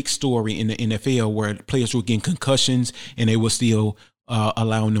a big story in the NFL where players were getting concussions and they were still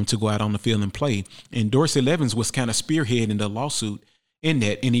allowing them to go out on the field and play. And Dorsey Levens was kind of spearheading the lawsuit in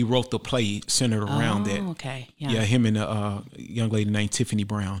that, and he wrote the play centered around that. Okay. Yeah, him and a young lady named Tiffany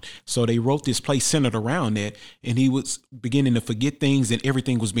Brown. So they wrote this play centered around that, and he was beginning to forget things, and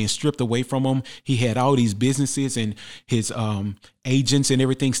everything was being stripped away from him. He had all these businesses and his agents and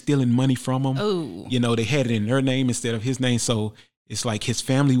everything stealing money from him. Oh. You know, they had it in their name instead of his name. So it's like his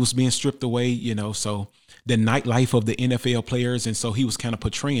family was being stripped away, you know, so the nightlife of the NFL players. And so he was kind of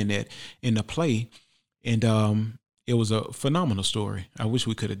portraying that in the play. And it was a phenomenal story. I wish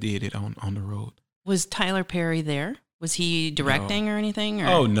we could have did it on the road. Was Tyler Perry there? Was he directing or anything? Or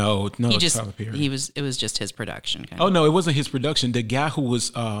oh no, he just, Tyler Perry. It was just his production. Oh no, it wasn't his production. The guy who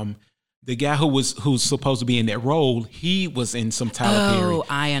was who's supposed to be in that role, he was in some Tyler Perry. Oh,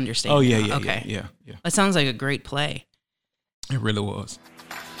 I understand. Oh yeah, okay. Yeah. That sounds like a great play. It really was.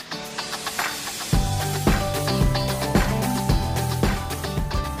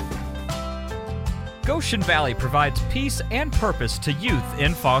 Goshen Valley provides peace and purpose to youth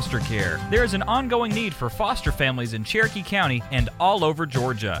in foster care. There is an ongoing need for foster families in Cherokee County and all over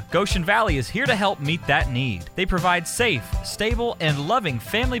Georgia. Goshen Valley is here to help meet that need. They provide safe, stable, and loving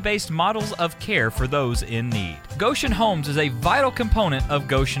family-based models of care for those in need. Goshen Homes is a vital component of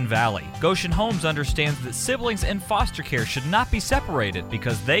Goshen Valley. Goshen Homes understands that siblings in foster care should not be separated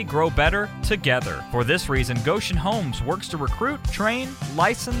because they grow better together. For this reason, Goshen Homes works to recruit, train,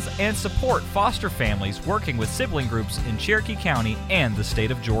 license, and support foster families working with sibling groups in Cherokee County and the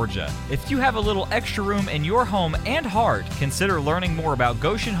state of Georgia. If you have a little extra room in your home and heart, consider learning more about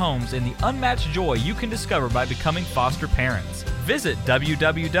Goshen Homes and the unmatched joy you can discover by becoming foster parents. Visit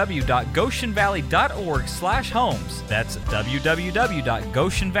www.goshenvalley.org/homes. That's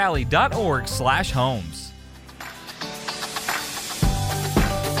www.goshenvalley.org/homes.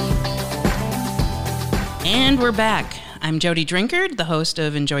 And we're back. I'm Jody Drinkard, the host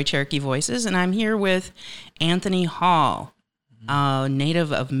of Enjoy Cherokee Voices, and I'm here with Anthony Hall,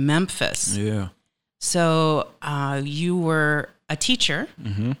 native of Memphis. Yeah. So you were a teacher.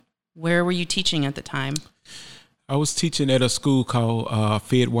 Mm-hmm. Where were you teaching at the time? I was teaching at a school called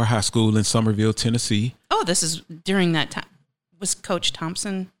Fedwar High School in Somerville, Tennessee. Oh, this is during that time. Was Coach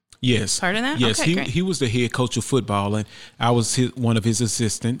Thompson part of that? Yes, okay, he was the head coach of football, and I was one of his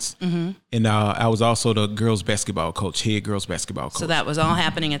assistants. Mm-hmm. And I was also the girls' basketball coach, head girls' basketball coach. So that was all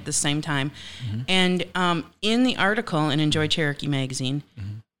happening at the same time. Mm-hmm. And in the article in Enjoy Cherokee magazine,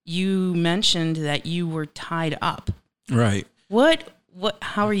 you mentioned that you were tied up. Right. What?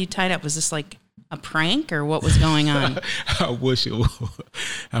 How were you tied up? Was this like a prank, or what was going on? I wish it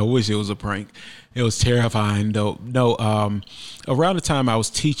was a prank. It was terrifying, though. No, around the time I was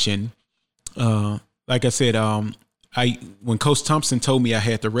teaching, like I said, when Coach Thompson told me I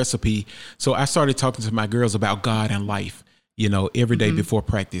had the recipe, so I started talking to my girls about God and life, you know, every day before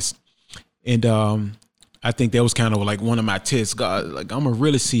practice. And I think that was kind of like one of my tests. God, like, I'm gonna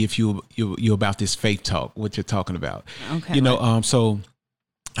really see if you about this faith talk, what you're talking about. Okay. You know, so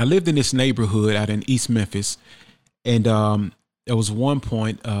I lived in this neighborhood out in East Memphis, and there was one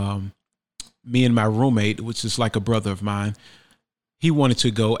point, me and my roommate, which is like a brother of mine, he wanted to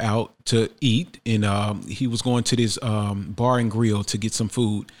go out to eat, and he was going to this bar and grill to get some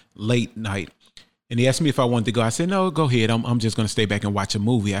food late night. And he asked me if I wanted to go. I said, no, go ahead. I'm just going to stay back and watch a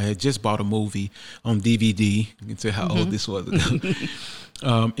movie. I had just bought a movie on DVD. You can tell how old this was ago.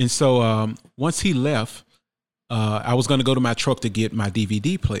 And so once he left, I was going to go to my truck to get my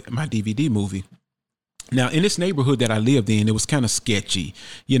DVD movie. Now, in this neighborhood that I lived in, it was kind of sketchy.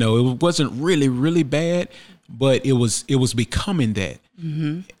 You know, it wasn't really, really bad, but it was becoming that.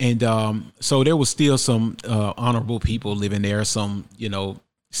 Mm-hmm. And so there was still some honorable people living there, some, you know,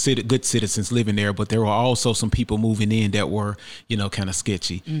 good citizens living there, but there were also some people moving in that were, you know, kind of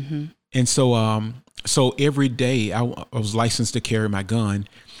sketchy. Mm-hmm. And so so every day I was licensed to carry my gun,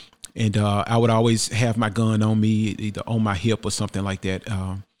 and I would always have my gun on me, either on my hip or something like that.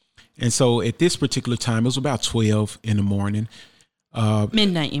 And so at this particular time, it was about 12 in the morning.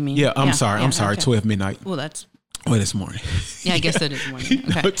 Midnight, you mean? Yeah, I'm sorry, okay. 12 midnight. Well, that's morning. Yeah, I guess that is morning.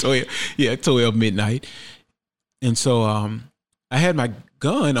 Okay. 12 midnight. And so I had my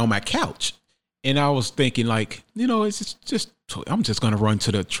gun on my couch, and I was thinking, like, you know, it's just I'm just going to run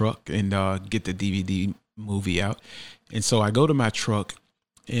to the truck and get the DVD movie out. And so I go to my truck,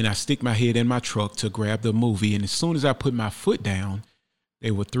 and I stick my head in my truck to grab the movie. And as soon as I put my foot down,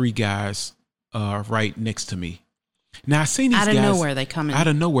 there were three guys right next to me. Now I seen these out of guys nowhere. They come in out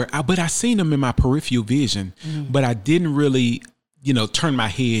of nowhere, but I seen them in my peripheral vision, but I didn't really, turn my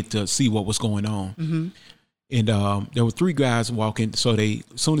head to see what was going on. And there were 3 guys walking. So as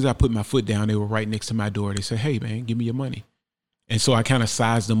soon as I put my foot down, they were right next to my door. They said, "Hey man, give me your money." And so I kind of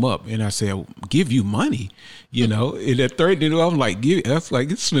sized them up, and I said, "Give you money?" And at third, I'm like, "That's like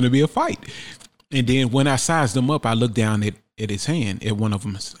it's going to be a fight." And then when I sized them up, I looked down at his hand, at one of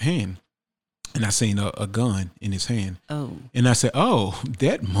them's hand, and I seen a gun in his hand. Oh. And I said, "Oh,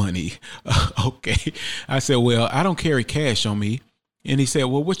 that money." Okay. I said, "Well, I don't carry cash on me." And he said,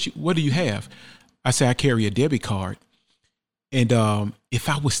 "Well, what do you have?" I said, "I carry a debit card." And if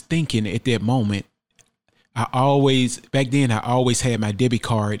I was thinking at that moment, back then I always had my debit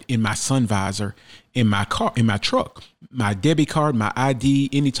card in my sun visor in my car, in my truck. My debit card, my ID,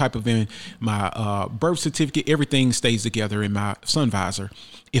 any type of my birth certificate, everything stays together in my sun visor.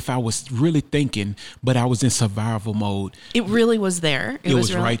 If I was really thinking, but I was in survival mode. It really was there. It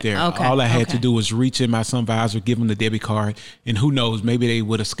was really, right there. Okay. All I had to do was reach in my sun visor, give them the debit card, and who knows, maybe they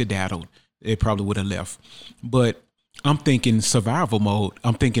would have skedaddled. They probably would have left. But I'm thinking survival mode.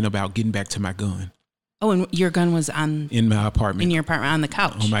 I'm thinking about getting back to my gun. Oh, and your gun was in my apartment. In your apartment, on the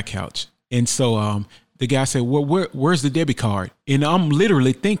couch. On my couch. And so the guy said, "Well, where's the debit card?" And I'm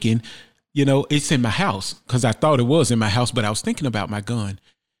literally thinking, it's in my house, because I thought it was in my house, but I was thinking about my gun.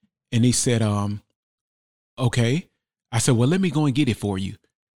 And he said, "Okay." I said, "Well, let me go and get it for you."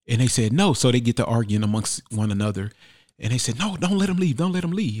 And they said, "No." So they get to arguing amongst one another. And they said, "No, don't let him leave. Don't let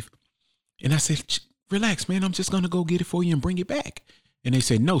him leave." And I said, "Relax, man. I'm just going to go get it for you and bring it back." And they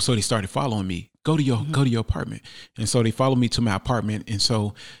said, "No." So they started following me. Go to your apartment. And so they followed me to my apartment. And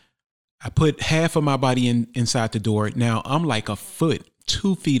so I put half of my body inside the door. Now I'm like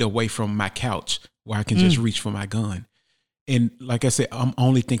 2 feet away from my couch where I can just reach for my gun. And like I said, I'm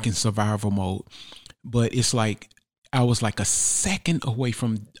only thinking survival mode, but it's like I was like a second away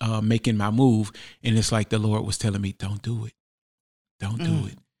from making my move. And it's like the Lord was telling me, "Don't do it. Don't do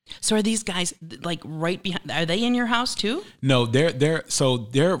it." So are these guys like right behind? Are they in your house too? No,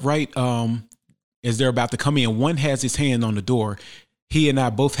 they're right as they're about to come in. One has his hand on the door. He and I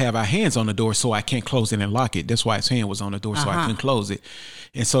both have our hands on the door, so I can't close it and lock it. That's why his hand was on the door, so I couldn't close it.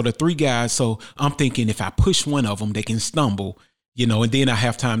 And so the 3 guys, so I'm thinking if I push one of them, they can stumble, and then I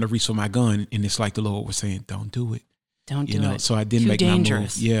have time to reach for my gun. And it's like the Lord was saying, "Don't do it. Don't do it." So I didn't make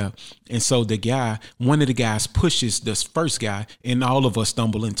dangerous. My move. Yeah. And so one of the guys pushes this first guy, and all of us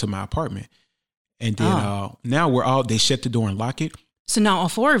stumble into my apartment. And then now they shut the door and lock it. So now all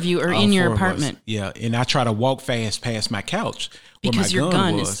 4 of you are in your apartment. Yeah. And I try to walk fast past my couch because your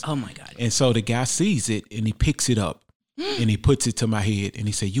gun is, oh my God. And so the guy sees it and he picks it up and he puts it to my head and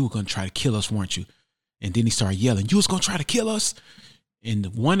he said, "You were going to try to kill us, weren't you?" And then he started yelling, "You was going to try to kill us?" And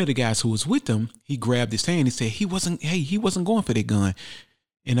one of the guys who was with him, he grabbed his hand and said, he wasn't going for that gun.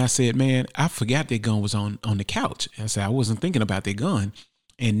 And I said, "Man, I forgot that gun was on the couch." I said, "I wasn't thinking about that gun."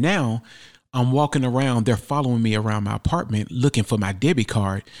 And now I'm walking around. They're following me around my apartment looking for my debit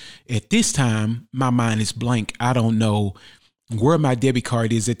card. At this time, my mind is blank. I don't know where my debit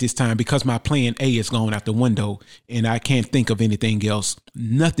card is at this time because my plan A is going out the window and I can't think of anything else.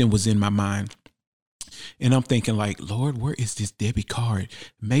 Nothing was in my mind. And I'm thinking like, "Lord, where is this debit card?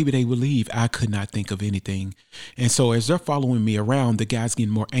 Maybe they will leave." I could not think of anything. And so as they're following me around, the guy's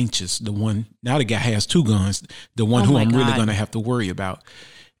getting more anxious. Now the guy has 2 guns, the one who I'm really going to have to worry about.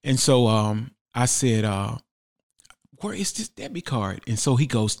 And so I said, "Where is this debit card?" And so he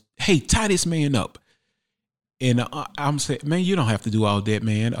goes, "Hey, tie this man up." And I'm saying, "Man, you don't have to do all that,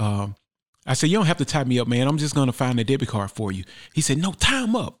 man." I said, "You don't have to tie me up, man. I'm just going to find the debit card for you." He said, "No, tie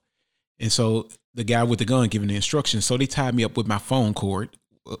him up." And so the guy with the gun giving the instructions. So they tied me up with my phone cord.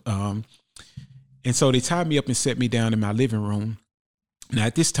 And so they tied me up and set me down in my living room. Now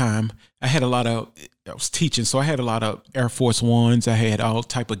at this time, I was teaching, so I had a lot of Air Force Ones. I had all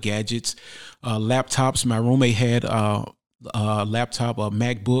type of gadgets, laptops. My roommate had a laptop, a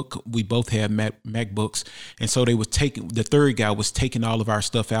MacBook. We both had MacBooks. And so they were the third guy was taking all of our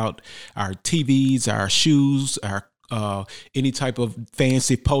stuff out, our TVs, our shoes, our any type of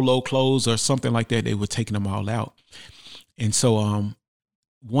fancy polo clothes or something like that. They were taking them all out. And so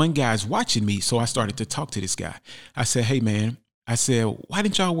one guy's watching me. So I started to talk to this guy. I said, "Hey, man," I said, "why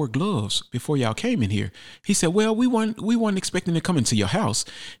didn't y'all wear gloves before y'all came in here?" He said, "Well, we weren't expecting to come into your house."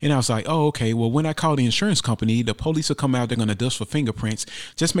 And I was like, "Oh, okay. Well, when I call the insurance company, the police will come out. They're going to dust for fingerprints.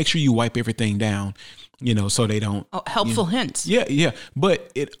 Just make sure you wipe everything down, so they don't." Oh, helpful hints. Yeah.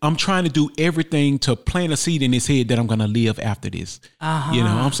 But I'm trying to do everything to plant a seed in his head that I'm going to live after this.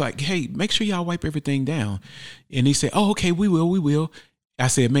 I was like, "Hey, make sure y'all wipe everything down." And he said, "Oh, okay, we will. I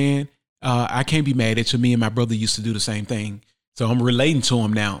said, "Man," I can't be mad at you. Me and my brother used to do the same thing. So I'm relating to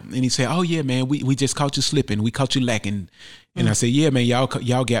him now. And he said, oh, yeah, man, we just caught you slipping. We caught you lacking. And I said, yeah, man,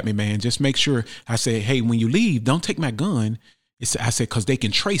 y'all got me, man. Just make sure. I said, hey, when you leave, don't take my gun. I said, because they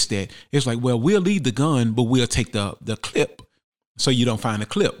can trace that. It's like, well, we'll leave the gun, but we'll take the clip so you don't find the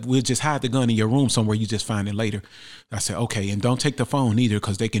clip. We'll just hide the gun in your room somewhere. You just find it later. I said, okay, and don't take the phone either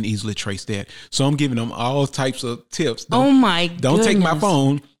because they can easily trace that. So I'm giving them all types of tips. Don't take my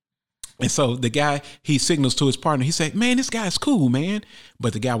phone. And so the guy, he signals to his partner. He said, man, this guy's cool, man.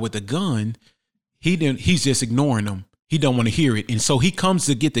 But the guy with the gun, he's just ignoring him. He don't want to hear it. And so he comes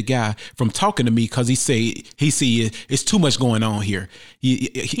to get the guy from talking to me because he see it's too much going on here.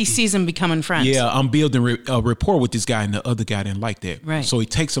 He sees him becoming friends. Yeah, I'm building a rapport with this guy, and the other guy didn't like that. Right. So he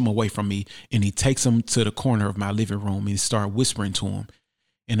takes him away from me, and he takes him to the corner of my living room, and he started whispering to him.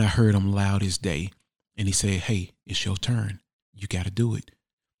 And I heard him loud as day. And he said, hey, it's your turn. You got to do it.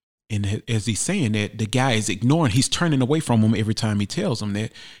 And as he's saying that, the guy is ignoring. He's turning away from him every time he tells him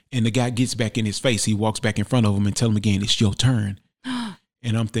that. And the guy gets back in his face. He walks back in front of him and tells him again, it's your turn.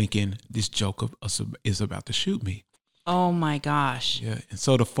 And I'm thinking, this joker is about to shoot me. Oh, my gosh. Yeah. And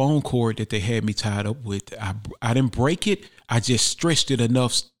so the phone cord that they had me tied up with, I didn't break it. I just stretched it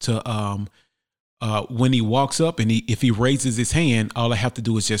enough to when he walks up and if he raises his hand, all I have to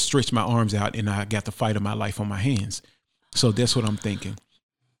do is just stretch my arms out and I got the fight of my life on my hands. So that's what I'm thinking.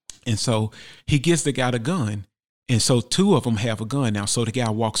 And so he gives the guy the gun. And so two of them have a gun now. So the guy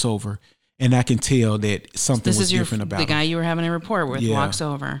walks over and I can tell that something was different about him. The guy you were having a rapport with walks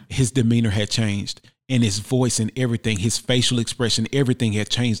over. His demeanor had changed and his voice and everything, his facial expression, everything had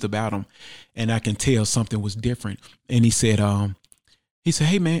changed about him. And I can tell something was different. And he said,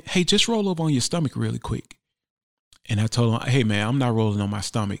 hey, man, hey, just roll over on your stomach really quick. And I told him, hey, man, I'm not rolling on my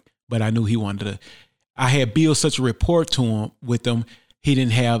stomach. But I knew he wanted to. I had built such a rapport to him with him. He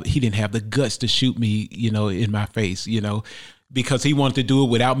didn't have the guts to shoot me, in my face, because he wanted to do it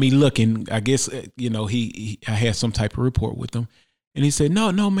without me looking. I guess, I had some type of rapport with him. And he said,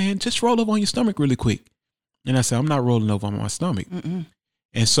 no, man, just roll over on your stomach really quick. And I said, I'm not rolling over on my stomach. Mm-mm.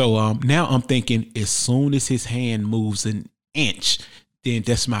 And so now I'm thinking as soon as his hand moves an inch, then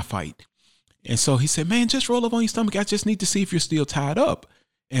that's my fight. And so he said, man, just roll over on your stomach. I just need to see if you're still tied up.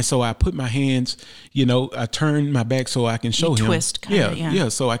 And so I put my hands, I turned my back so I can show him. Twist, yeah.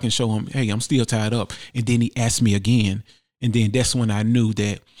 So I can show him, hey, I'm still tied up. And then he asked me again. And then that's when I knew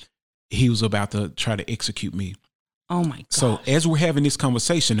that he was about to try to execute me. Oh, my God. So as we're having this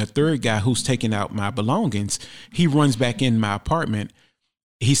conversation, the third guy who's taking out my belongings, he runs back in my apartment.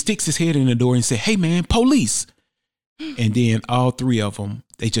 He sticks his head in the door and says, hey, man, police. And then all three of them,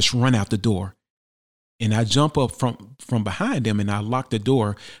 they just run out the door. And I jump up from behind them and I lock the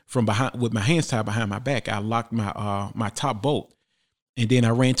door from behind with my hands tied behind my back. I locked my top bolt, and then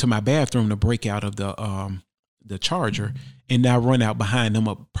I ran to my bathroom to break out of the charger. And I run out behind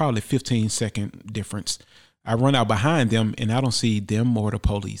them, probably 15-second difference. I run out behind them and I don't see them or the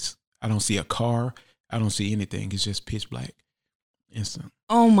police. I don't see a car. I don't see anything. It's just pitch black. Instant.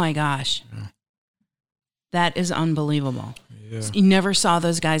 Oh my gosh, yeah. That is unbelievable. Yeah. So you never saw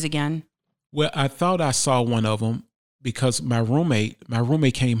those guys again? Well, I thought I saw one of them because my roommate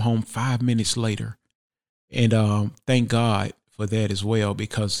came home 5 minutes later. And thank God for that as well,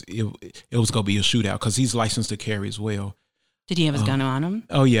 because it was going to be a shootout because he's licensed to carry as well. Did he have his gun on him?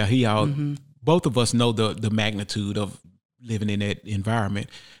 Oh, yeah. Both of us know the magnitude of living in that environment.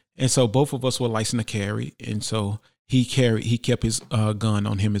 And so both of us were licensed to carry. And so he kept his gun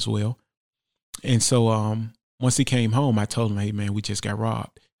on him as well. And so once he came home, I told him, hey, man, we just got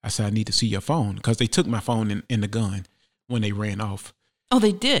robbed. I said, I need to see your phone because they took my phone and the gun when they ran off. Oh,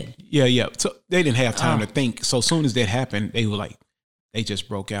 they did? Yeah. So they didn't have time to think. So as soon as that happened, they were like, they just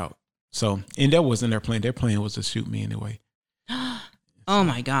broke out. So, and that wasn't their plan. Their plan was to shoot me anyway. Oh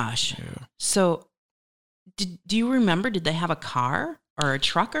my gosh. Yeah. So do you remember, did they have a car or a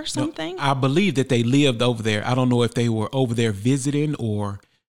truck or something? No, I believe that they lived over there. I don't know if they were over there visiting or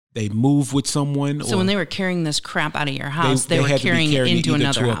they moved with someone. So when they were carrying this crap out of your house, they were carrying it into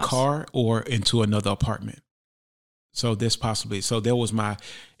another house. Into a car or into another apartment. So this possibly, so there was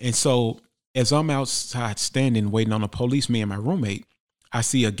and so as I'm outside standing, waiting on the police, me and my roommate, I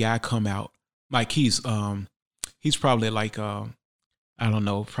see a guy come out. Like he's probably like, I don't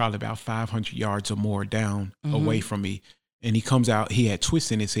know, probably about 500 yards or more down away from me. And he comes out, he had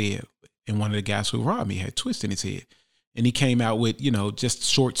twists in his head. And one of the guys who robbed me had twists in his head. And he came out with, just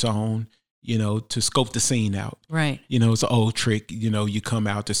shorts on, to scope the scene out. Right. It's an old trick. You come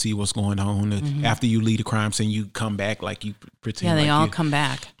out to see what's going on. After you leave the crime scene, you come back like you pretend. Yeah, they all come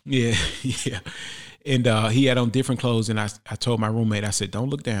back. Yeah, yeah. And he had on different clothes. And I told my roommate, I said, don't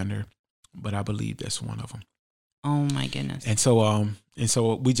look down there. but I believe that's one of them. Oh my goodness. And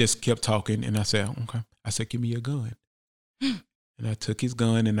so we just kept talking, and I said, okay. I said, give me your gun. And I took his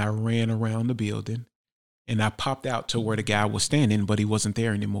gun and I ran around the building, and I popped out to where the guy was standing, but he wasn't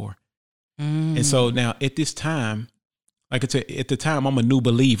there anymore. And so now at this time, like I said, at the time, I'm a new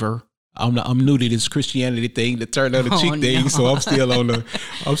believer. I'm new to this Christianity thing, the turn on the cheek thing. So I'm still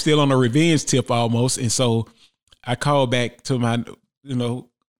on the revenge tip almost. And so I called back to my,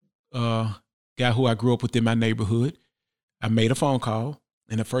 guy who I grew up with in my neighborhood. I made a phone call,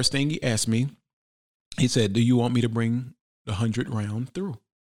 and the first thing he asked me, he said, "Do you want me to bring the 100 round through?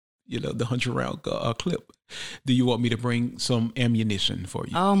 The 100 round clip. Do you want me to bring some ammunition for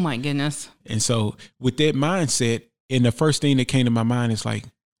you?" Oh my goodness. And so with that mindset, and the first thing that came to my mind is like,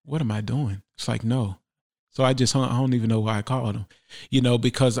 what am I doing? It's like, no. So I don't even know why I called him,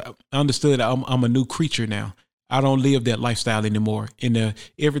 because I understood I'm a new creature now. I don't live that lifestyle anymore. And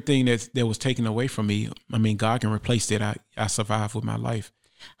everything that was taken away from me, I mean, God can replace it. I survived with my life.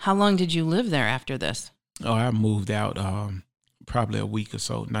 How long did you live there after this? Oh, I moved out probably a week or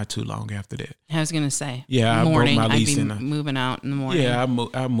so, not too long after that. I was going to say. Yeah, morning, I broke my lease. I'd be moving out in the morning. Yeah, I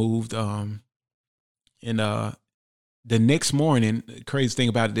moved. The next morning, crazy thing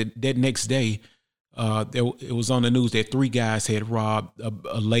about it, that next day, it was on the news that 3 guys had robbed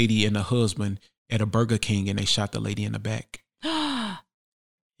a lady and a husband at a Burger King, and they shot the lady in the back. And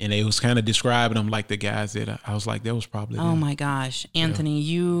they was kind of describing them like the guys that I was like, that was probably them. Oh my gosh. Anthony,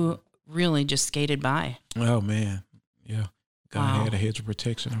 you really just skated by. Oh man. Yeah. God had a hedge of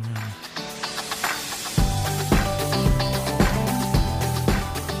protection around me.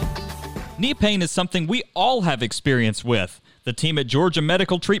 Knee pain is something we all have experience with. The team at Georgia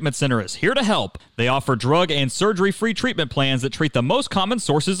Medical Treatment Center is here to help. They offer drug and surgery-free treatment plans that treat the most common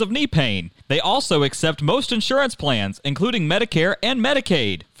sources of knee pain. They also accept most insurance plans, including Medicare and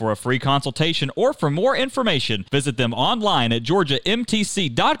Medicaid. For a free consultation or for more information, visit them online at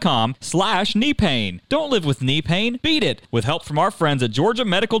georgiamtc.com/knee pain. Don't live with knee pain, beat it with help from our friends at Georgia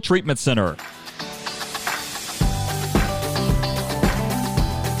Medical Treatment Center.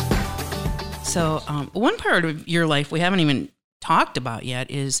 So one part of your life we haven't even talked about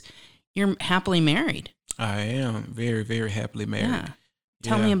yet is you're happily married. I am very, very happily married. Yeah.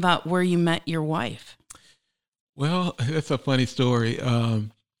 Tell me about where you met your wife. Well, that's a funny story.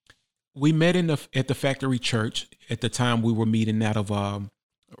 We met at the Factory Church. At the time, we were meeting out of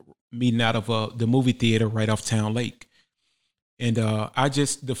the movie theater right off Town Lake. And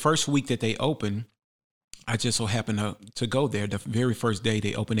the first week that they opened, I just so happened to go there. The very first day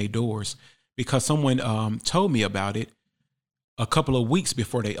they opened their doors, because someone told me about it a couple of weeks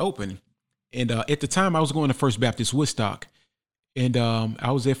before they opened. And at the time, I was going to First Baptist Woodstock. And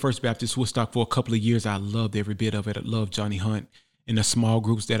I was at First Baptist Woodstock for a couple of years. I loved every bit of it. I loved Johnny Hunt and the small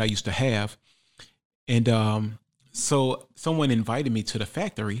groups that I used to have. And so someone invited me to the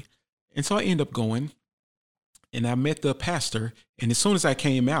factory. And so I ended up going. And I met the pastor. And as soon as I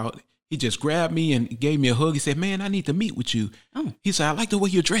came out, he just grabbed me and gave me a hug. He said, "Man, I need to meet with you." Oh. He said, "I like the way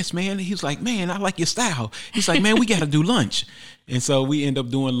you're dressed, man." And he's like, "Man, I like your style." He's like, "Man, we got to do lunch." And so we end up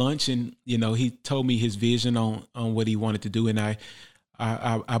doing lunch, and he told me his vision on what he wanted to do, and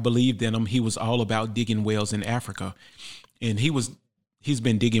I believed in him. He was all about digging wells in Africa, and he's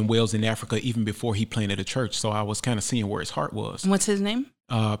been digging wells in Africa even before he planted a church. So I was kind of seeing where his heart was. What's his name?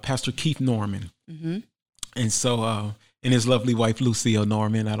 Pastor Keith Norman. Mm-hmm. And so, and his lovely wife, Lucille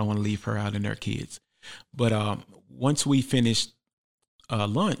Norman. I don't want to leave her out and their kids. But once we finished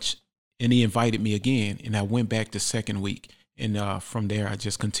lunch, and he invited me again, and I went back the second week. And from there, I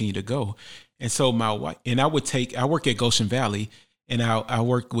just continued to go. And so my wife, and I work at Goshen Valley, and I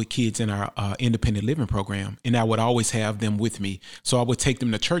work with kids in our independent living program. And I would always have them with me. So I would take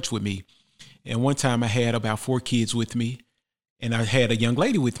them to church with me. And one time I had about 4 kids with me, and I had a young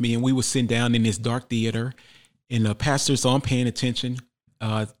lady with me, and we were sitting down in this dark theater. And the pastor, so I'm paying attention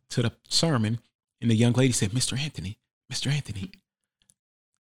to the sermon, and the young lady said, Mr. Anthony,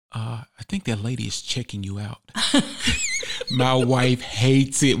 I think that lady is checking you out." My wife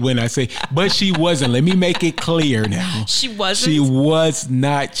hates it when I say, but she wasn't. Let me make it clear now. She wasn't? She was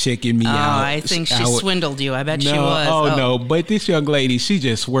not checking me out. I think she swindled you. I bet she was. Oh, no. But this young lady, she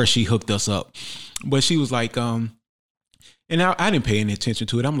just swears she hooked us up. But she was like, and I didn't pay any attention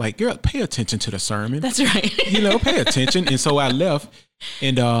to it. I'm like, girl, pay attention to the sermon. That's right. Pay attention. And so I left.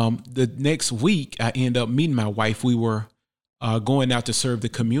 And the next week, I ended up meeting my wife. We were going out to serve the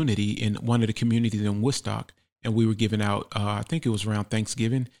community in one of the communities in Woodstock. And we were giving out, I think it was around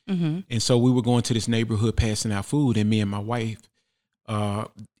Thanksgiving. Mm-hmm. And so we were going to this neighborhood passing out food. And me and my wife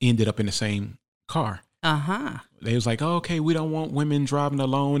ended up in the same car. They was like, oh, okay, we don't want women driving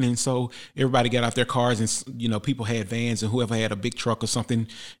alone. And so everybody got out their cars and, people had vans and whoever had a big truck or something.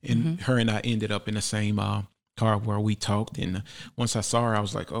 And her and I ended up in the same car where we talked. And once I saw her, I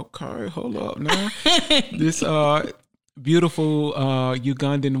was like, okay, hold up now. This beautiful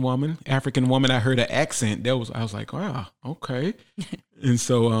Ugandan woman, African woman, I heard an accent. I was like, wow, okay. And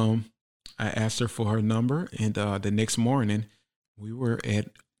so I asked her for her number. And the next morning we were at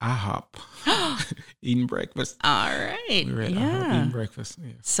IHOP eating breakfast. All right. We were at IHOP eating breakfast.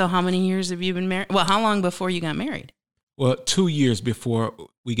 Yeah. So how many years have you been married? Well, how long before you got married? Well, 2 years before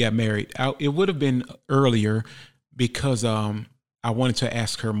we got married. It would have been earlier because I wanted to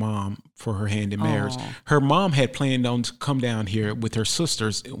ask her mom for her hand in marriage. Her mom had planned on to come down here with her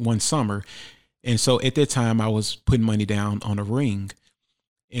sisters one summer. And so at that time I was putting money down on a ring.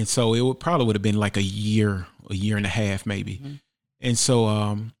 And so it would have been like a year and a half maybe. Mm-hmm. And so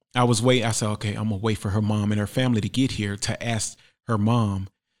I was waiting. I said, okay, I'm going to wait for her mom and her family to get here to ask her mom,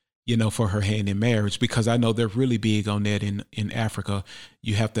 for her hand in marriage, because I know they're really big on that in Africa.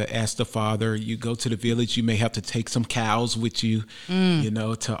 You have to ask the father. You go to the village. You may have to take some cows with you,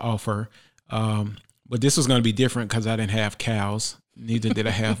 to offer. But this was going to be different because I didn't have cows. Neither did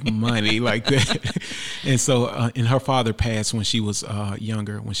I have money like that. And so, and her father passed when she was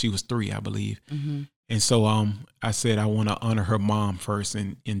younger, when she was 3, I believe. Mm-hmm. And so I said, I want to honor her mom first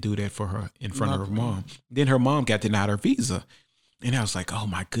and do that for her in front of her mom. Then her mom got denied her visa. And I was like, oh,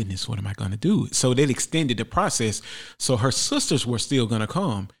 my goodness, what am I going to do? So that extended the process. So her sisters were still going to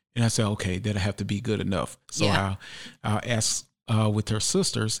come. And I said, okay, that'll have to be good enough. So I'll ask with her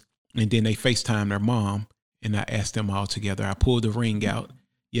sisters. And then they FaceTimed their mom. And I asked them all together. I pulled the ring out.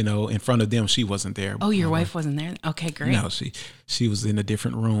 In front of them, she wasn't there. Oh, your wife wasn't there? Okay, great. No, she was in a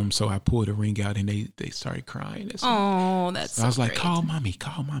different room. So I pulled the ring out and they started crying. Oh, that's so I was like, great. call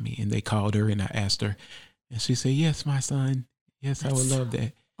mommy. And they called her and I asked her. And she said, yes, my son. Yes, I would love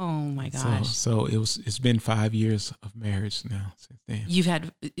that. Oh my gosh. So it's been 5 years of marriage now since then.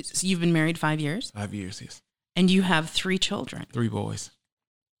 You've been married 5 years? 5 years, yes. And you have 3 children? 3 boys.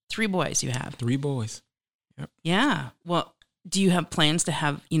 3 boys you have? 3 boys. Yep. Yeah. Well, do you have plans to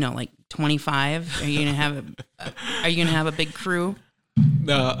have, like 25? Are you going to have a big crew?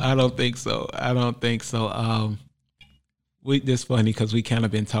 No, I don't think so. It's funny because we kind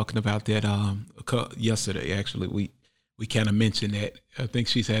of been talking about that yesterday. Actually, we kind of mentioned that. I think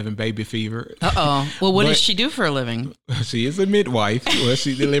she's having baby fever. Uh-oh. Well, what does she do for a living? She is a midwife. Well,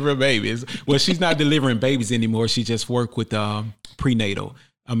 she delivers babies. Well, she's not delivering babies anymore. She just worked with prenatal.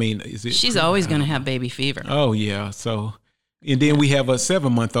 I mean, she's always going to have baby fever. Oh, yeah. So, and then we have a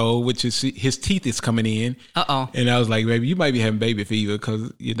 7-month-old, which is his teeth is coming in. Uh-oh. And I was like, baby, you might be having baby fever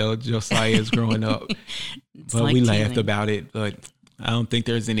because, Josiah is growing up. But like we laughed about it. But I don't think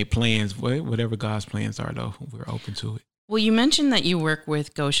there's any plans. Whatever God's plans are, though, we're open to it. Well, you mentioned that you work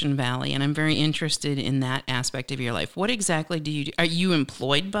with Goshen Valley, and I'm very interested in that aspect of your life. What exactly do you do? Are you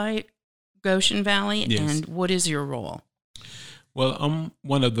employed by Goshen Valley? Yes. And what is your role? Well, I'm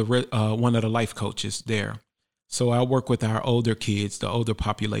one of the life coaches there. So I work with our older kids, the older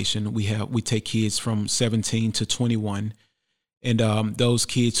population. We take kids from 17 to 21, and those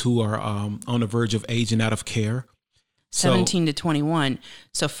kids who are on the verge of aging out of care. 17 to 21.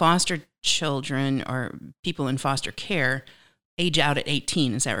 So foster children or people in foster care age out at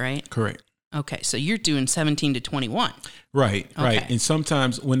 18. Is that right? Correct. Okay. So you're doing 17 to 21. Right. Okay. Right. And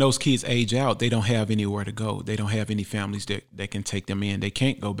sometimes when those kids age out, they don't have anywhere to go. They don't have any families that can take them in. They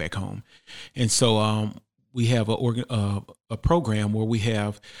can't go back home. And so we have a program where we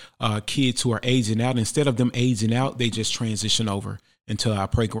have kids who are aging out. Instead of them aging out, they just transition over into our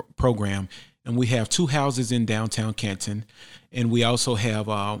program. And we have 2 houses in downtown Canton, and we also have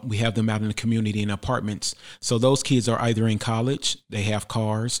them out in the community in apartments. So those kids are either in college, they have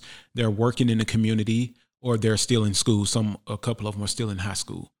cars, they're working in the community, or they're still in school. A couple of them are still in high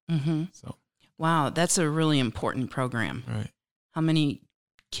school. Mm-hmm. So, wow, that's a really important program. Right. How many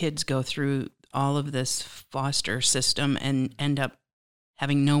kids go through all of this foster system and end up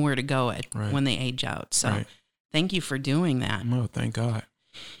having nowhere to go when they age out? So, Thank you for doing that. Oh, thank God.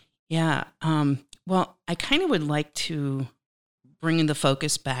 Yeah. Well, I kind of would like to bring the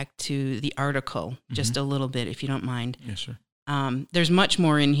focus back to the article just a little bit, if you don't mind. Yes, sure. There's much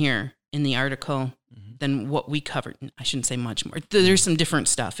more in here in the article than what we covered. I shouldn't say much more. There's some different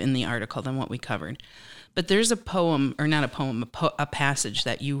stuff in the article than what we covered. But there's a poem, or not a poem, a passage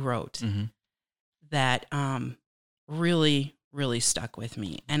that you wrote that really, really stuck with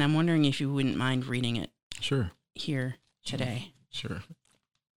me. And I'm wondering if you wouldn't mind reading it here today. Sure.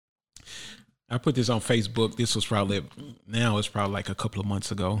 I put this on Facebook. It's probably like a couple of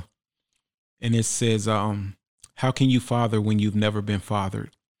months ago. And it says, how can you father when you've never been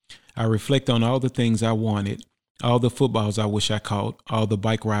fathered? I reflect on all the things I wanted, all the footballs I wish I caught, all the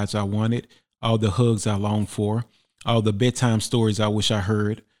bike rides I wanted, all the hugs I longed for, all the bedtime stories I wish I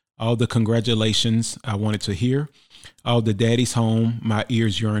heard, all the congratulations I wanted to hear, all the daddy's home my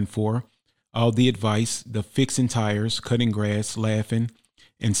ears yearned for, all the advice, the fixing tires, cutting grass, laughing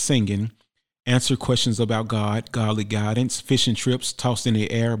and singing, answer questions about God, godly guidance, fishing trips, tossed in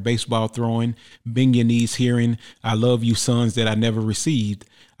the air, baseball throwing, bend your knees hearing, I love you sons that I never received.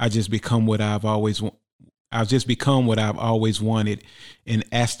 I've just become what I've always wanted, and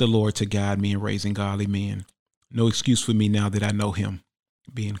ask the Lord to guide me in raising godly men. No excuse for me now that I know him,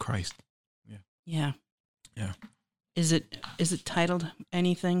 being Christ. Yeah. Is it titled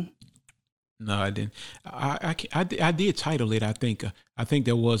anything? No, I didn't. I did title it. I think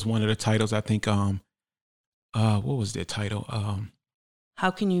there was one of the titles. I think what was that title?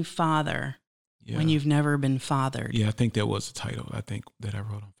 How can you father when you've never been fathered? Yeah, I think that was the title. I think that I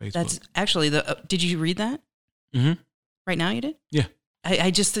wrote on Facebook. That's actually did you read that? Mm-hmm. Right now, you did? Yeah.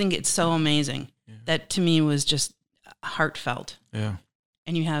 I just think it's so amazing. Yeah. That to me was just heartfelt. Yeah.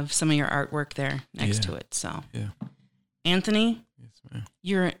 And you have some of your artwork there next to it. So, Anthony, yes, ma'am.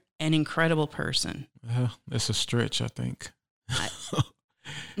 You're an incredible person. That's a stretch, I think.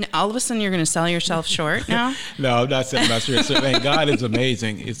 All of a sudden, you're going to sell yourself short now? No, I'm not selling myself short. Man, God is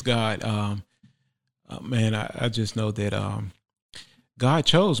amazing. It's God. Man, I just know that God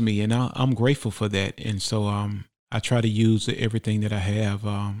chose me, and I'm grateful for that. And so I try to use everything that I have.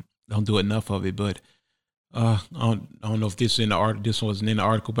 Don't do enough of it, but I don't know if this is in the art. This wasn't in the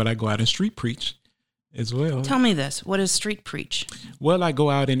article, but I go out and street preach as well. Tell me this. What is street preach? Well, I go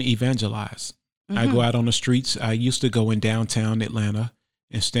out and evangelize. Mm-hmm. I go out on the streets. I used to go in downtown Atlanta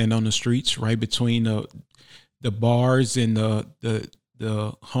and stand on the streets right between the bars and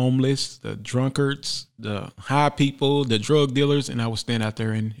the homeless, the drunkards, the high people, the drug dealers, and I would stand out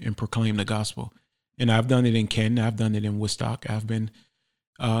there and proclaim the gospel. And I've done it in Canton. I've done it in Woodstock. I've been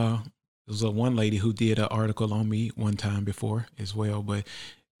there was one lady who did an article on me one time before as well. But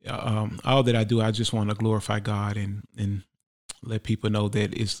all that I do, I just want to glorify God and let people know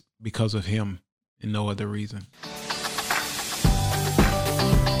that it's because of him and no other reason.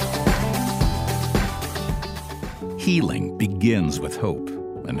 Healing begins with hope,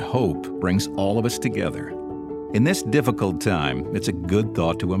 and hope brings all of us together. In this difficult time, it's a good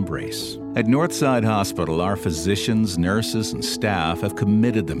thought to embrace. At Northside Hospital, our physicians, nurses, and staff have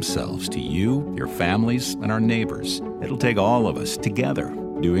committed themselves to you, your families, and our neighbors. It'll take all of us together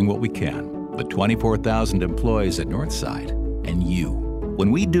doing what we can. The 24,000 employees at Northside and you.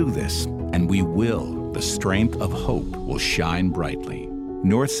 When we do this, and we will, the strength of hope will shine brightly.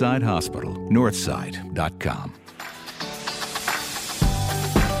 Northside Hospital, northside.com.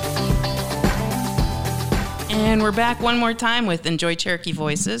 And we're back one more time with Enjoy Cherokee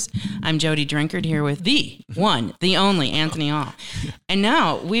Voices. I'm Jody Drinkard here with the one, the only Anthony Hall. And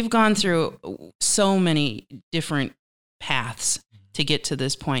now we've gone through so many different paths to get to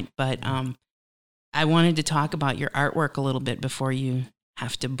this point, but I wanted to talk about your artwork a little bit before you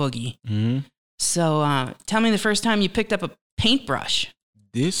have to boogie. Mm-hmm. So tell me the first time you picked up a paintbrush.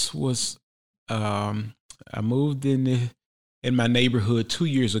 This was, I moved in my neighborhood 2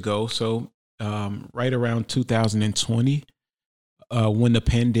 years ago, so right around 2020, when the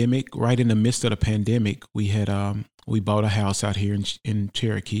pandemic, right in the midst of the pandemic, we bought a house out here in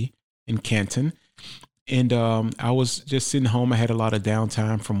Cherokee, in Canton. And I was just sitting home. I had a lot of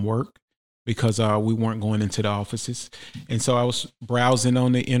downtime from work because we weren't going into the offices. And so I was browsing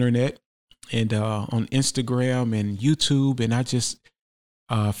on the internet and on Instagram and YouTube, and I just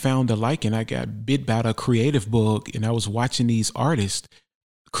found a like, and I got bit by a creative bug, and I was watching these artists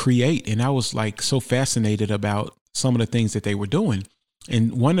create, and I was like so fascinated about some of the things that they were doing.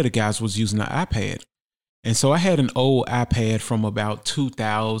 And one of the guys was using an iPad, and so I had an old iPad from about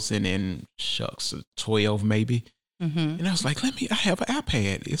 2012 maybe, and I was like, I have an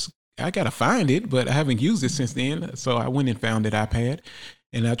iPad. I gotta find it, but I haven't used it since then. So I went and found that iPad,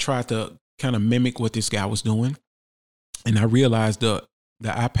 and I tried to kind of mimic what this guy was doing, and I realized the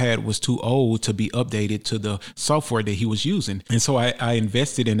iPad was too old to be updated to the software that he was using. And so I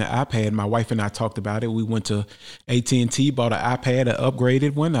invested in the iPad. My wife and I talked about it. We went to AT&T, bought an iPad, an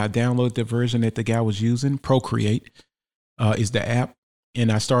upgraded one. I downloaded the version that the guy was using. Procreate is the app.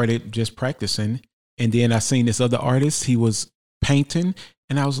 And I started just practicing. And then I seen this other artist. He was painting.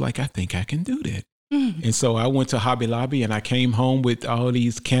 And I was like, I think I can do that. Mm-hmm. And so I went to Hobby Lobby and I came home with all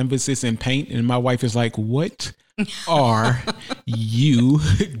these canvases and paint. And my wife is like, what are you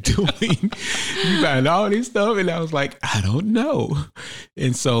doing? You buying all this stuff? And I was like, I don't know.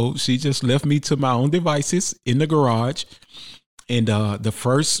 And so she just left me to my own devices in the garage. And the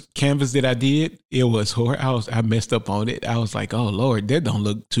first canvas that I did, it was horrible. I messed up on it. I was like, oh, Lord, that don't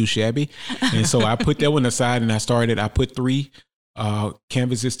look too shabby. And so I put that one aside and I put 3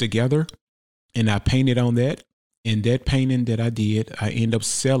 canvases together and I painted on that. And that painting that I did, I ended up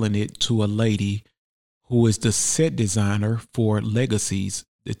selling it to a lady who is the set designer for Legacies,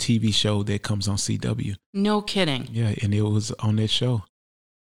 the TV show that comes on CW. No kidding. Yeah, and it was on that show.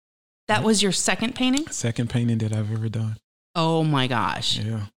 That was your second painting? Second painting that I've ever done. Oh my gosh.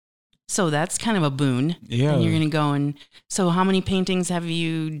 Yeah. So that's kind of a boon. Yeah. And you're going to go and, so how many paintings have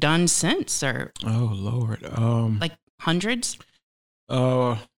you done since? Or oh, Lord. Like hundreds?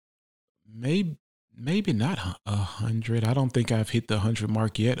 Maybe not 100. I don't think I've hit the 100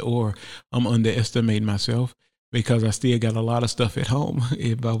 mark yet, or I'm underestimating myself because I still got a lot of stuff at home.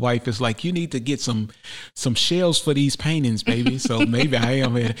 And my wife is like, you need to get some shells for these paintings, baby. So maybe I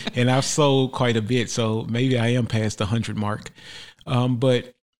am, and I've sold quite a bit. So maybe I am past the 100 mark.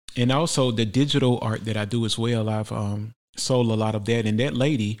 And also the digital art that I do as well, I've sold a lot of that. And that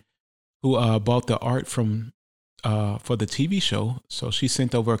lady who bought the art from for the TV show. So she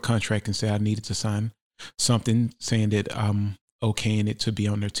sent over a contract and said I needed to sign something saying that I'm okaying it to be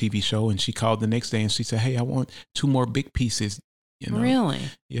on their TV show. And she called the next day and she said, hey, I want 2 more big pieces. You know? Really?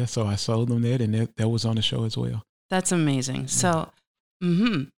 Yeah. So I sold them that, and that was on the show as well. That's amazing. So,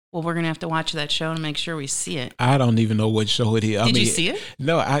 well, we're going to have to watch that show to make sure we see it. I don't even know what show it is. Did you see it?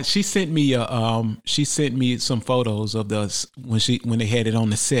 No, she sent me some photos of when they had it on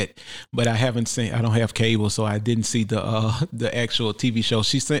the set, but I don't have cable, so I didn't see the actual TV show.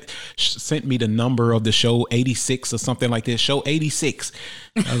 She sent me the number of the show, 86 or something like that. Show 86.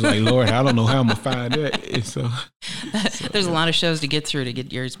 I was like, Lord, I don't know how I'm gonna find that. And so there's a lot of shows to get through to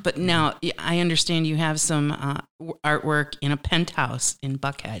get yours. But now I understand you have some artwork in a penthouse in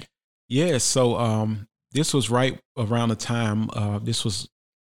Buckhead. Yeah, so this was right around the time, this was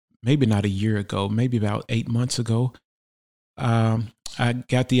maybe not a year ago, maybe about 8 months ago. I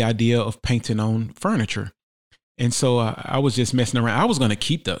got the idea of painting on furniture. And so I was just messing around. I was going to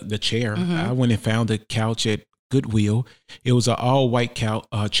keep the chair. Mm-hmm. I went and found a couch at Goodwill. It was an all white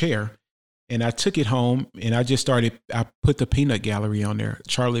chair. And I took it home and I put the peanut gallery on there,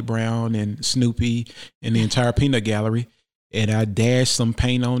 Charlie Brown and Snoopy and the entire peanut gallery. And I dashed some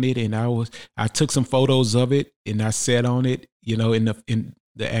paint on it, and I took some photos of it, and I sat on it, you know, in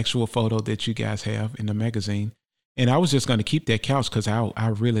the actual photo that you guys have in the magazine. And I was just going to keep that couch because I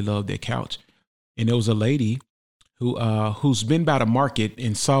really love that couch. And there was a lady who's been by the market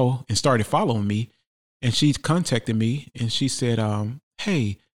and started following me, and she contacted me and she said,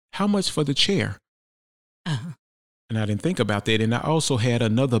 "Hey, how much for the chair?" Uh-huh. And I didn't think about that. And I also had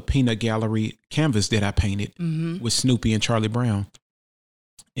another peanut gallery canvas that I painted with Snoopy and Charlie Brown.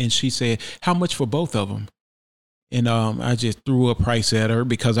 And she said, how much for both of them? And I just threw a price at her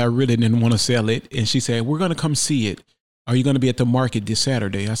because I really didn't want to sell it. And she said, we're going to come see it. Are you going to be at the market this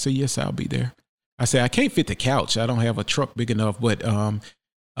Saturday? I said, yes, I'll be there. I said, I can't fit the couch. I don't have a truck big enough, but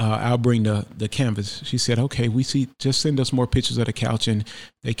I'll bring the canvas. She said, okay, just send us more pictures of the couch. And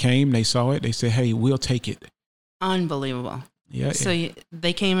they came, they saw it. They said, hey, we'll take it. Unbelievable. Yeah. So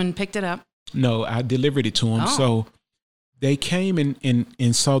they came and picked it up? No, I delivered it to them. Oh. So they came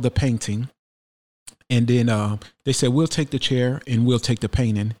and saw the painting. And then they said, we'll take the chair and we'll take the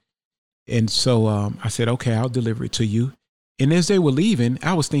painting. And so I said, okay, I'll deliver it to you. And as they were leaving,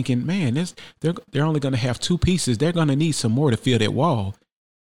 I was thinking, man, they're only going to have 2 pieces. They're going to need some more to fill that wall.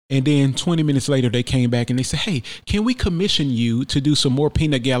 And then 20 minutes later, they came back and they said, hey, can we commission you to do some more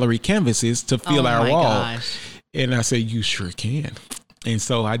peanut gallery canvases to fill our wall? Gosh. And I said, you sure can. And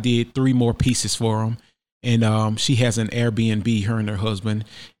so I did 3 more pieces for them. And she has an Airbnb, her and her husband,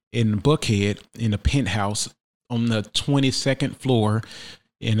 in Buckhead in a penthouse on the 22nd floor.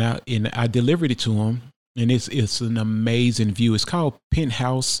 And I delivered it to them. And it's an amazing view. It's called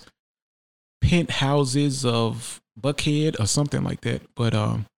Penthouses of Buckhead or something like that. But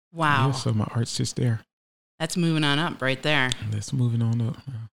wow. Yeah, so my art's just there. That's moving on up right there. That's moving on up.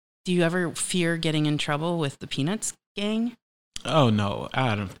 Do you ever fear getting in trouble with the Peanuts gang? Oh no,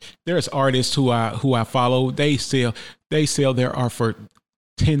 I don't. There's artists who I follow. They sell their art for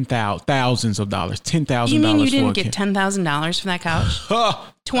thousands of dollars, $10,000. You mean you didn't get $10,000 for that couch?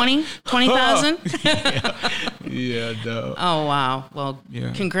 20,000? Yeah, no. Oh wow! Well,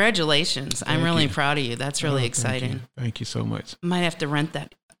 yeah. Congratulations! I'm really proud of you. That's really exciting. Thank you so much. Might have to rent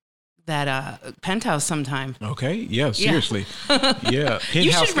penthouse sometime. Okay. Yeah. Seriously. Yeah.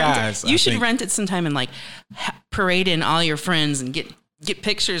 You Penthouse should guys. You should rent it sometime and like parade in all your friends and get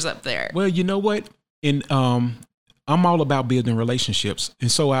pictures up there. Well, you know what? And I'm all about building relationships,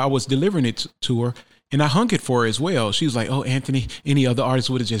 and so I was delivering it to her. And I hung it for her as well. She was like, "Oh, Anthony, any other artist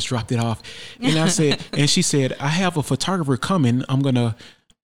would have just dropped it off." And I said, and she said, "I have a photographer coming. I'm going to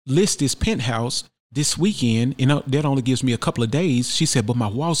list this penthouse this weekend. And that only gives me a couple of days." She said, "But my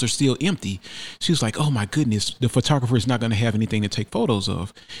walls are still empty." She was like, "Oh my goodness, the photographer is not going to have anything to take photos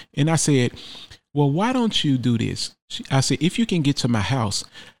of." And I said, "Well, why don't you do this?" I said, "If you can get to my house,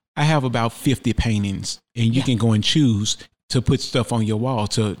 I have about 50 paintings and you can go and choose to put stuff on your wall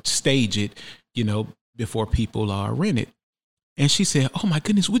to stage it, before people rent it." And she said, "Oh my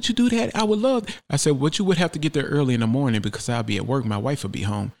goodness, would you do that? I would love." I said, "Well, you would have to get there early in the morning because I'll be at work. My wife will be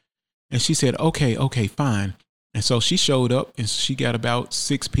home." And she said, okay, fine. And so she showed up and she got about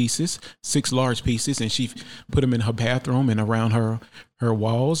 6 large pieces, and she put them in her bathroom and around her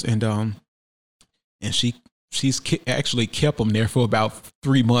walls. And she's actually kept them there for about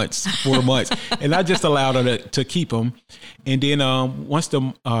 4 months. And I just allowed her to keep them. And then once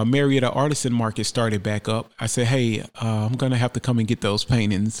the Marietta Artisan Market started back up, I said, "Hey, I'm going to have to come and get those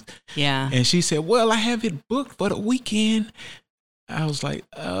paintings." Yeah. And she said, "Well, I have it booked for the weekend." I was like,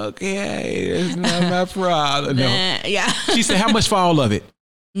 "Okay, it's not my problem." No. Yeah. She said, "How much for all of it?"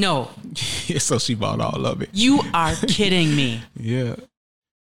 No. So she bought all of it. You are kidding me. Yeah.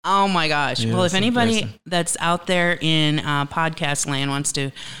 Oh my gosh. Yeah, well, if anybody impressive. that's out there in podcast land wants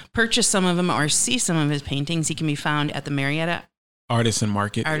to purchase some of them or see some of his paintings, he can be found at the Marietta Artisan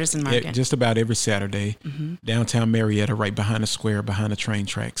Market. Just about every Saturday. Mm-hmm. Downtown Marietta, right behind the square, behind the train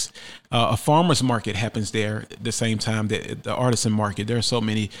tracks. A farmer's market happens there at the same time that the Artisan Market. There are so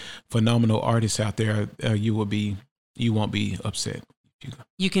many phenomenal artists out there. You won't be upset.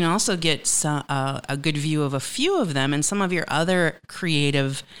 You can also get a good view of a few of them and some of your other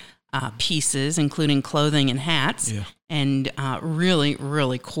creative pieces, including clothing and hats, and really,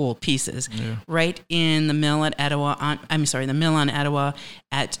 really cool pieces. Yeah. Right in the Mill at Etowah. The Mill on Etowah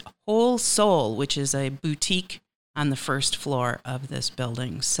at Whole Soul, which is a boutique on the first floor of this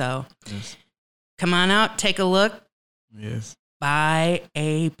building. So, Come on out, take a look. Yes. Buy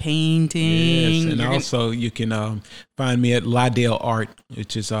a painting. Yes, and also you can find me at Lydell Art,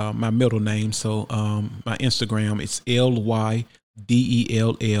 which is my middle name. So my Instagram, it's LYDELL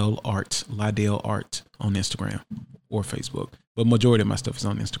Art, Lydell Art on Instagram or Facebook. But majority of my stuff is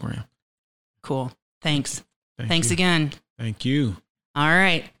on Instagram. Cool. Thanks. Thanks you again. Thank you. All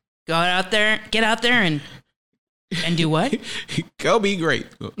right. Get out there and do what? Go be great.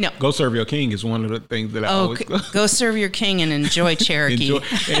 No. Go serve your king is one of the things that I always go serve your king and enjoy Cherokee.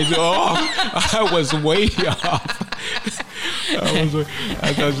 I was way off. I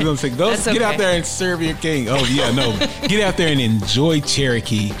was going to say, get out there and serve your king. Oh, yeah, no. Get out there and enjoy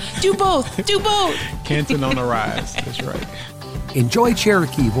Cherokee. Do both. Canton on the rise. That's right. Enjoy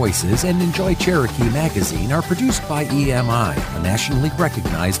Cherokee Voices and Enjoy Cherokee Magazine are produced by EMI, a nationally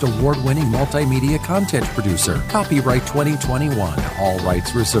recognized award-winning multimedia content producer. Copyright 2021, all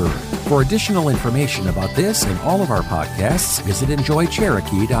rights reserved. For additional information about this and all of our podcasts, visit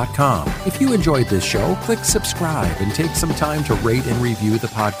enjoycherokee.com. If you enjoyed this show, click subscribe and take some time to rate and review the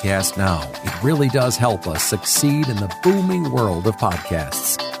podcast now. It really does help us succeed in the booming world of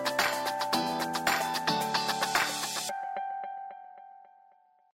podcasts.